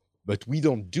call, but we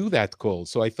don't do that call.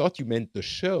 So I thought you meant the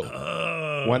show.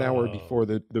 1 hour before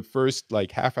the first,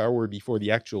 like, half hour before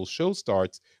the actual show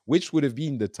starts, which would have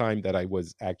been the time that I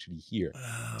was actually here.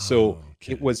 So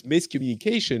it was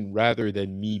miscommunication rather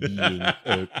than me being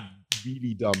a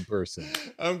really dumb person.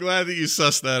 I'm glad that you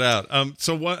sussed that out.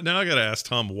 So what? Now I got to ask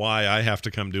Tom why I have to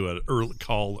come do an early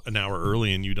call an hour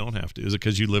early and you don't have to. Is it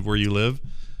because you live where you live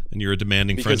and you're a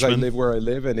demanding Frenchman? Frenchman? I live where I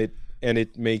live, and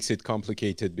it makes it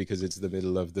complicated because it's the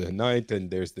middle of the night and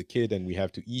there's the kid and we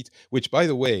have to eat. Which, by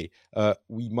the way,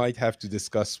 we might have to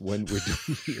discuss when we're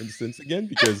doing the instance again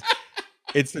because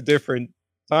it's a different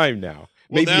time now.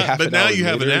 Well, now you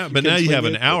have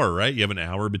an hour, right? You have an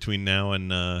hour between now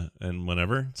and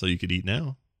whenever, so you could eat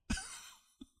now.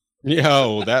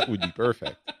 Yeah, that would be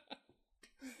perfect.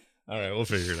 All right, we'll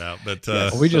figure it out. But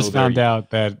we just found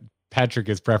out that Patrick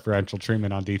is preferential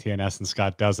treatment on DTNS and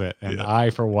Scott doesn't, and I,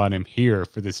 for one, am here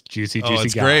for this juicy it's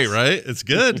goss. Great, right? It's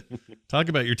good. Talk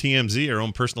about your TMZ, our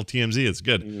own personal TMZ. It's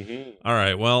good. Mm-hmm. All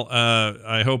right. Well,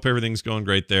 I hope everything's going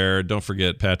great there. Don't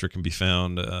forget, Patrick can be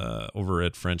found over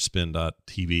at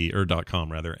FrenchSpin.tv or .com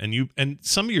rather. And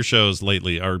some of your shows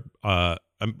lately are.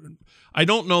 I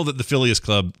don't know that the Phileas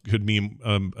Club could be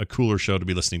a cooler show to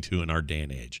be listening to in our day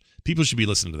and age. People should be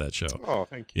listening to that show. Oh,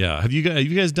 thank you. Yeah. Have you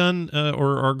guys done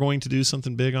or are going to do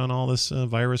something big on all this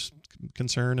virus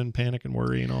concern and panic and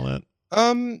worry and all that?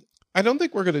 I don't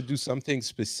think we're going to do something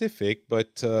specific,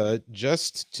 but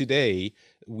just today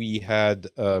we had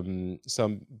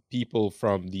some people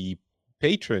from the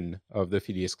patron of the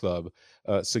Phileas Club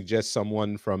suggest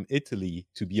someone from Italy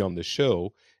to be on the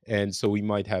show. And so we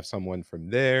might have someone from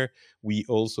there. We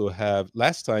also have,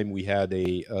 last time we had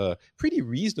a pretty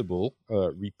reasonable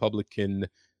Republican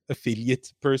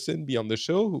affiliate person be on the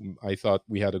show, whom I thought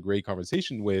we had a great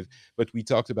conversation with, but we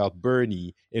talked about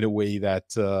Bernie in a way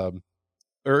that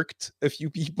irked a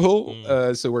few people.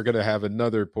 So we're going to have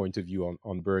another point of view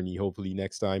on Bernie, hopefully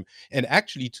next time. And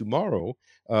actually tomorrow,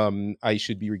 I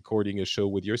should be recording a show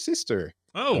with your sister.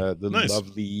 The nice.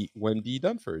 Lovely Wendy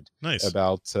Dunford. Nice.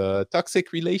 About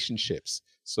toxic relationships.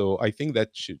 So I think that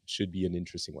should be an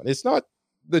interesting one. It's not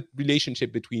the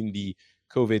relationship between the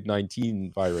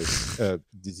COVID-19 virus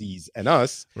disease and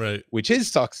us, right? Which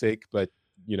is toxic, but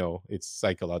it's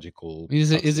psychological.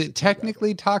 Is it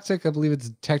technically toxic? I believe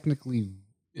it's technically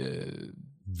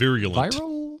virulent.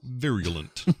 Viral?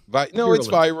 Virulent. No, it's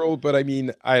viral, but I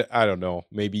mean, I don't know.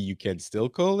 Maybe you can still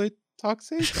call it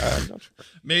toxic. I'm not sure.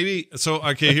 Maybe. So,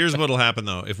 okay, here's what'll happen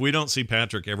though. If we don't see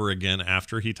Patrick ever again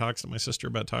after he talks to my sister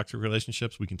about toxic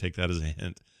relationships, we can take that as a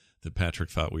hint that Patrick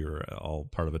thought we were all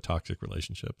part of a toxic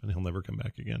relationship and he'll never come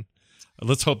back again.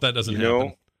 Let's hope that doesn't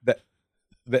happen.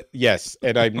 Yes,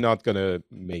 and I'm not gonna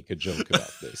make a joke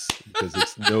about this because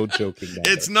it's no joking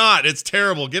matter. It's not. It's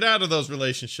terrible. Get out of those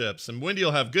relationships, and Wendy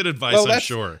will have good advice. I'm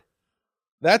sure.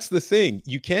 That's the thing.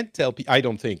 You can't tell people. I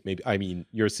don't think. Maybe. I mean,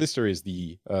 your sister is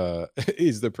the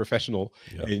professional,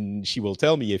 and she will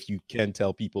tell me if you can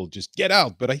tell people just get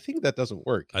out. But I think that doesn't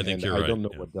work. I think you're right. I don't know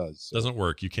what does. So. Doesn't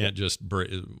work. You can't just.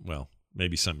 Well,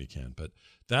 maybe some you can, but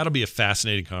that'll be a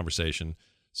fascinating conversation.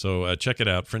 So check it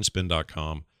out,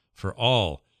 FrenchSpin.com. For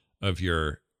all of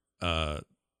your guy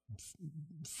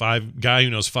who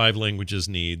knows 5 languages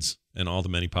needs and all the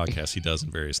many podcasts he does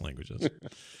in various languages.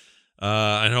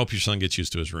 I hope your son gets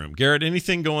used to his room. Garrett,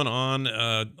 anything going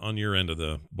on your end of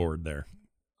the board there?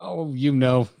 Oh,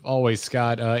 always,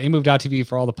 Scott. Amove.tv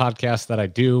for all the podcasts that I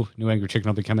do. New Angry Chicken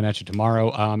will be coming at you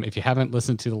tomorrow. If you haven't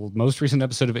listened to the most recent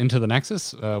episode of Into the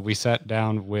Nexus, we sat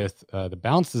down with the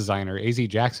balance designer, AZ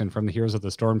Jackson from the Heroes of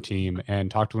the Storm team and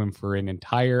talked to him for an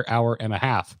entire hour and a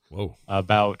half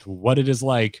about what it is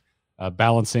like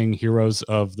balancing Heroes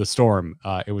of the Storm.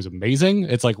 It was amazing.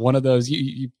 It's like one of those,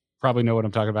 you probably know what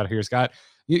I'm talking about here, Scott.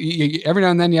 You, every now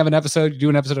and then you have an episode, you do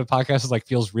an episode of podcast, it like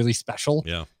feels really special.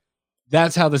 Yeah.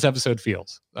 That's how this episode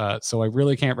feels. So I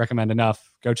really can't recommend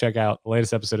enough. Go check out the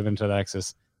latest episode of Into the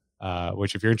Nexus,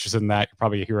 which if you're interested in that, you're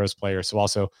probably a Heroes player. So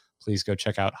also please go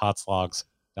check out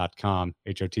hotslogs.com,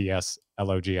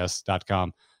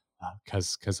 HOTSLOGS.com,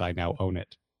 because I now own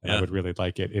it. And I would really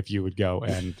like it if you would go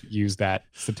and use that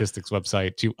statistics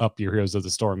website to up your Heroes of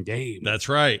the Storm game. That's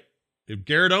right.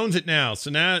 Garrett owns it now. So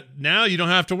now you don't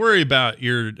have to worry about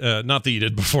your, not that you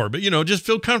did before, but, just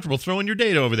feel comfortable throwing your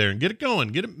data over there and get it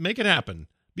going. Make it happen.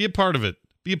 Be a part of it.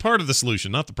 Be a part of the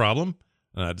solution, not the problem.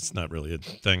 It's not really a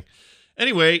thing.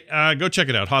 Anyway, go check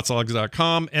it out,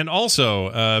 hotslogs.com. And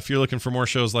also, if you're looking for more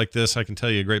shows like this, I can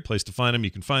tell you a great place to find them. You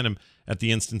can find them at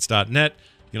theinstance.net.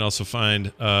 You can also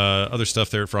find other stuff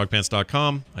there at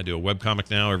frogpants.com. I do a webcomic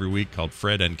now every week called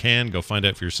Fred and Can. Go find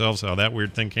out for yourselves how that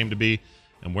weird thing came to be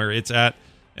and where it's at.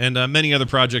 And many other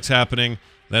projects happening.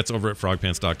 That's over at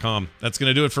frogpants.com. That's going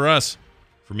to do it for us.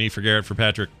 For me, for Garrett, for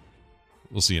Patrick.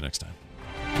 We'll see you next time.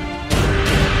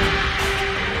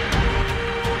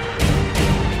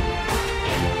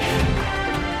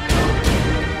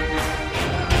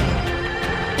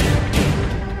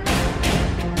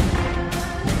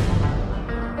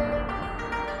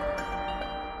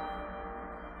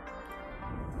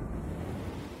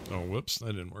 Whoops, that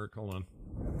didn't work. Hold on.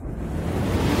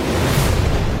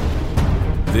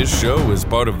 This show is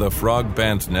part of the Frog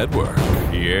Pants Network.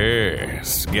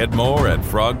 Yes. Get more at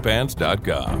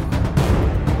frogpants.com.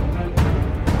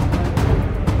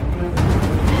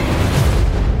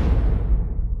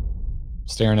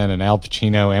 Staring at an Al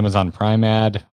Pacino Amazon Prime ad.